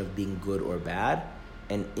question of being good or bad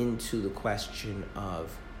and into the question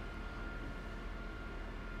of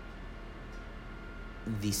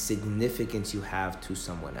the significance you have to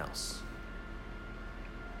someone else.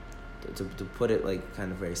 To put it like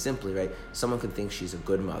kind of very simply, right? Someone could think she's a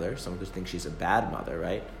good mother. Someone could think she's a bad mother,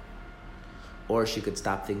 right? Or she could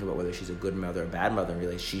stop thinking about whether she's a good mother or a bad mother and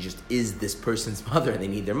realize she just is this person's mother and they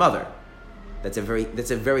need their mother. That's a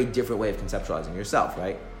very different way of conceptualizing yourself,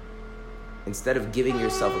 right? Instead of giving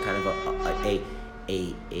yourself a kind of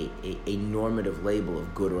a normative label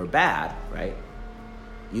of good or bad, right?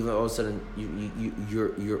 You've all of a sudden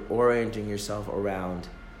you're orienting yourself around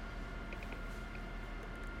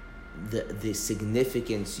the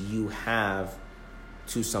significance you have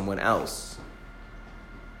to someone else.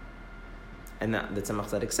 And that the Tzemach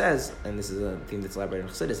Tzedek says, and this is a theme that's elaborated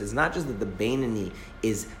in Chassidus, it's not just that the Beinoni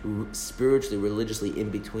is spiritually, religiously in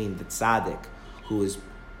between the Tzaddik, who is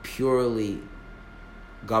purely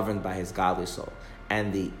governed by his godly soul,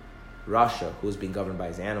 and the Rasha, who is being governed by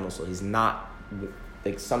his animal soul. He's not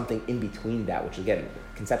like something in between that, which again,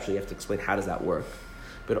 conceptually you have to explain how does that work.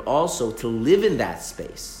 But also to live in that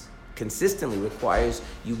space consistently requires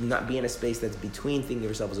you not be in a space that's between thinking of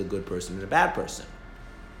yourself as a good person and a bad person.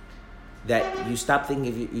 That you stop thinking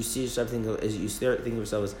of you see yourself thinking as you start thinking of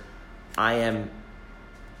yourself as I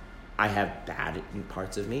have bad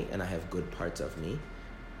parts of me and I have good parts of me,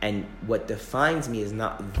 and what defines me is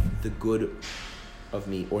not the good of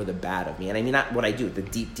me or the bad of me, and I mean not what I do, the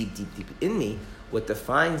deep in me. What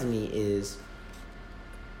defines me is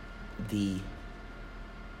the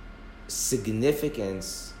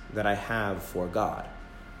significance that I have for God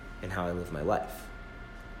and how I live my life.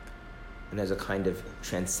 And there's a kind of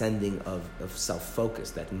transcending of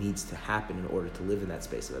self-focus that needs to happen in order to live in that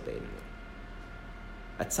space of a Beinoni.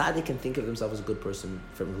 A tzaddik can think of themselves as a good person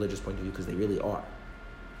from a religious point of view because they really are.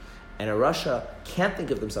 And a Rasha can't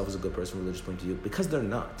think of themselves as a good person from a religious point of view because they're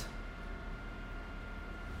not.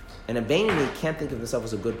 And a Beinoni can't think of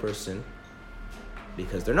themselves as a good person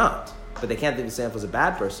because they're not. But they can't think of themselves as a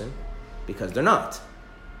bad person because they're not.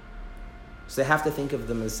 So they have to think of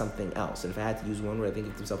them as something else. And if I had to use one word, I think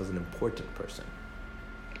of themselves as an important person.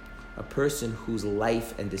 A person whose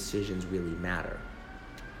life and decisions really matter.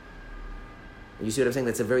 And you see what I'm saying?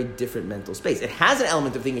 That's a very different mental space. It has an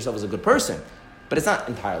element of thinking yourself as a good person, but it's not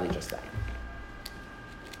entirely just that.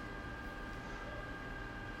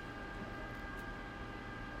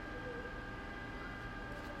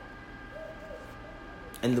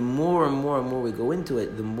 And the more and more we go into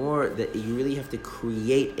it, the more that you really have to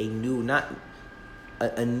create a new, not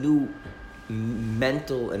a new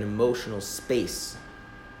mental and emotional space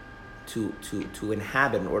to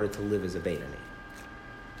inhabit in order to live as a Beinoni.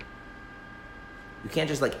 You can't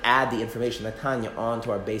just like add the information that Tanya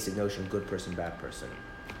onto our basic notion of good person, bad person.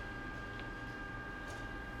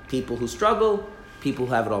 People who struggle, people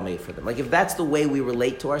who have it all made for them. Like if that's the way we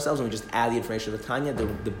relate to ourselves and we just add the information of the Tanya, the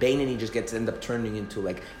Beinoni just gets to end up turning into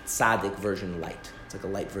like tzaddik version light. It's like a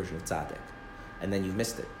light version of tzaddik. And then you've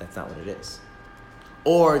missed it. That's not what it is.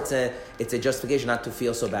 Or it's a justification not to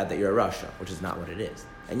feel so bad that you're a Rasha, which is not what it is.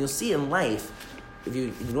 And you'll see in life, if you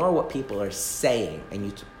ignore what people are saying and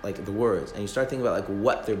you like the words, and you start thinking about like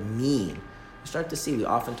what they mean, you start to see we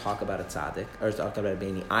often talk about a tzaddik or talk about a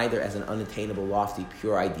Beinoni either as an unattainable, lofty,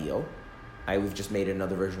 pure ideal. We've just made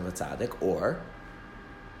another version of a tzaddik, or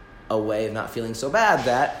a way of not feeling so bad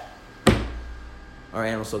that our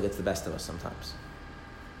animal soul gets the best of us sometimes.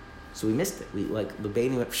 So we missed it. We the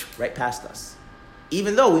Beinoni went right past us.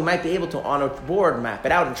 Even though we might be able to on a board map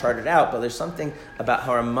it out and chart it out, but there's something about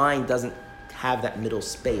how our mind doesn't have that middle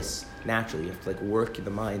space naturally. You have to like work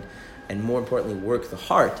the mind and more importantly work the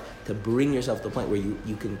heart to bring yourself to the point where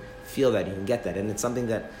you can feel that, you can get that. And it's something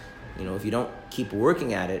that, you know, if you don't keep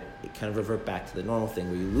working at it, it kind of revert back to the normal thing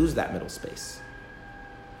where you lose that middle space.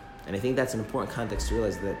 And I think that's an important context to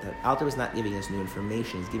realize that Alter is not giving us new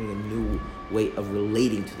information, he's giving a new way of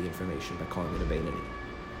relating to the information by calling it a Beinoni.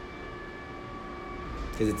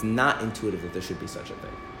 Because it's not intuitive that there should be such a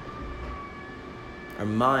thing. Our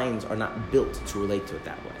minds are not built to relate to it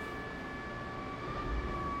that way.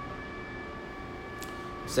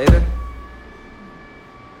 Say that.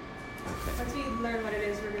 Once we learn what it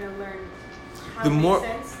is, we're gonna learn how The it more,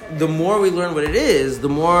 makes sense. the more we learn what it is, the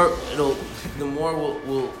more it'll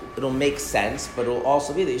make sense. But it'll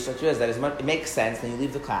also be that you start to realize that it makes sense. Then you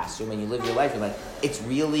leave the classroom and you live your life. You're like,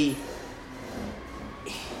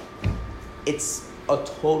 it's a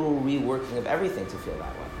total reworking of everything to feel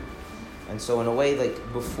that way. And so in a way,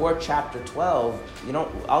 like before chapter 12,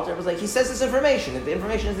 Alter was like, he says this information. The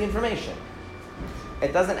information is the information.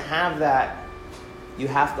 It doesn't have that. You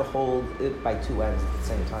have to hold it by two ends at the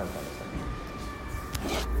same time, kind of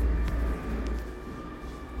thing.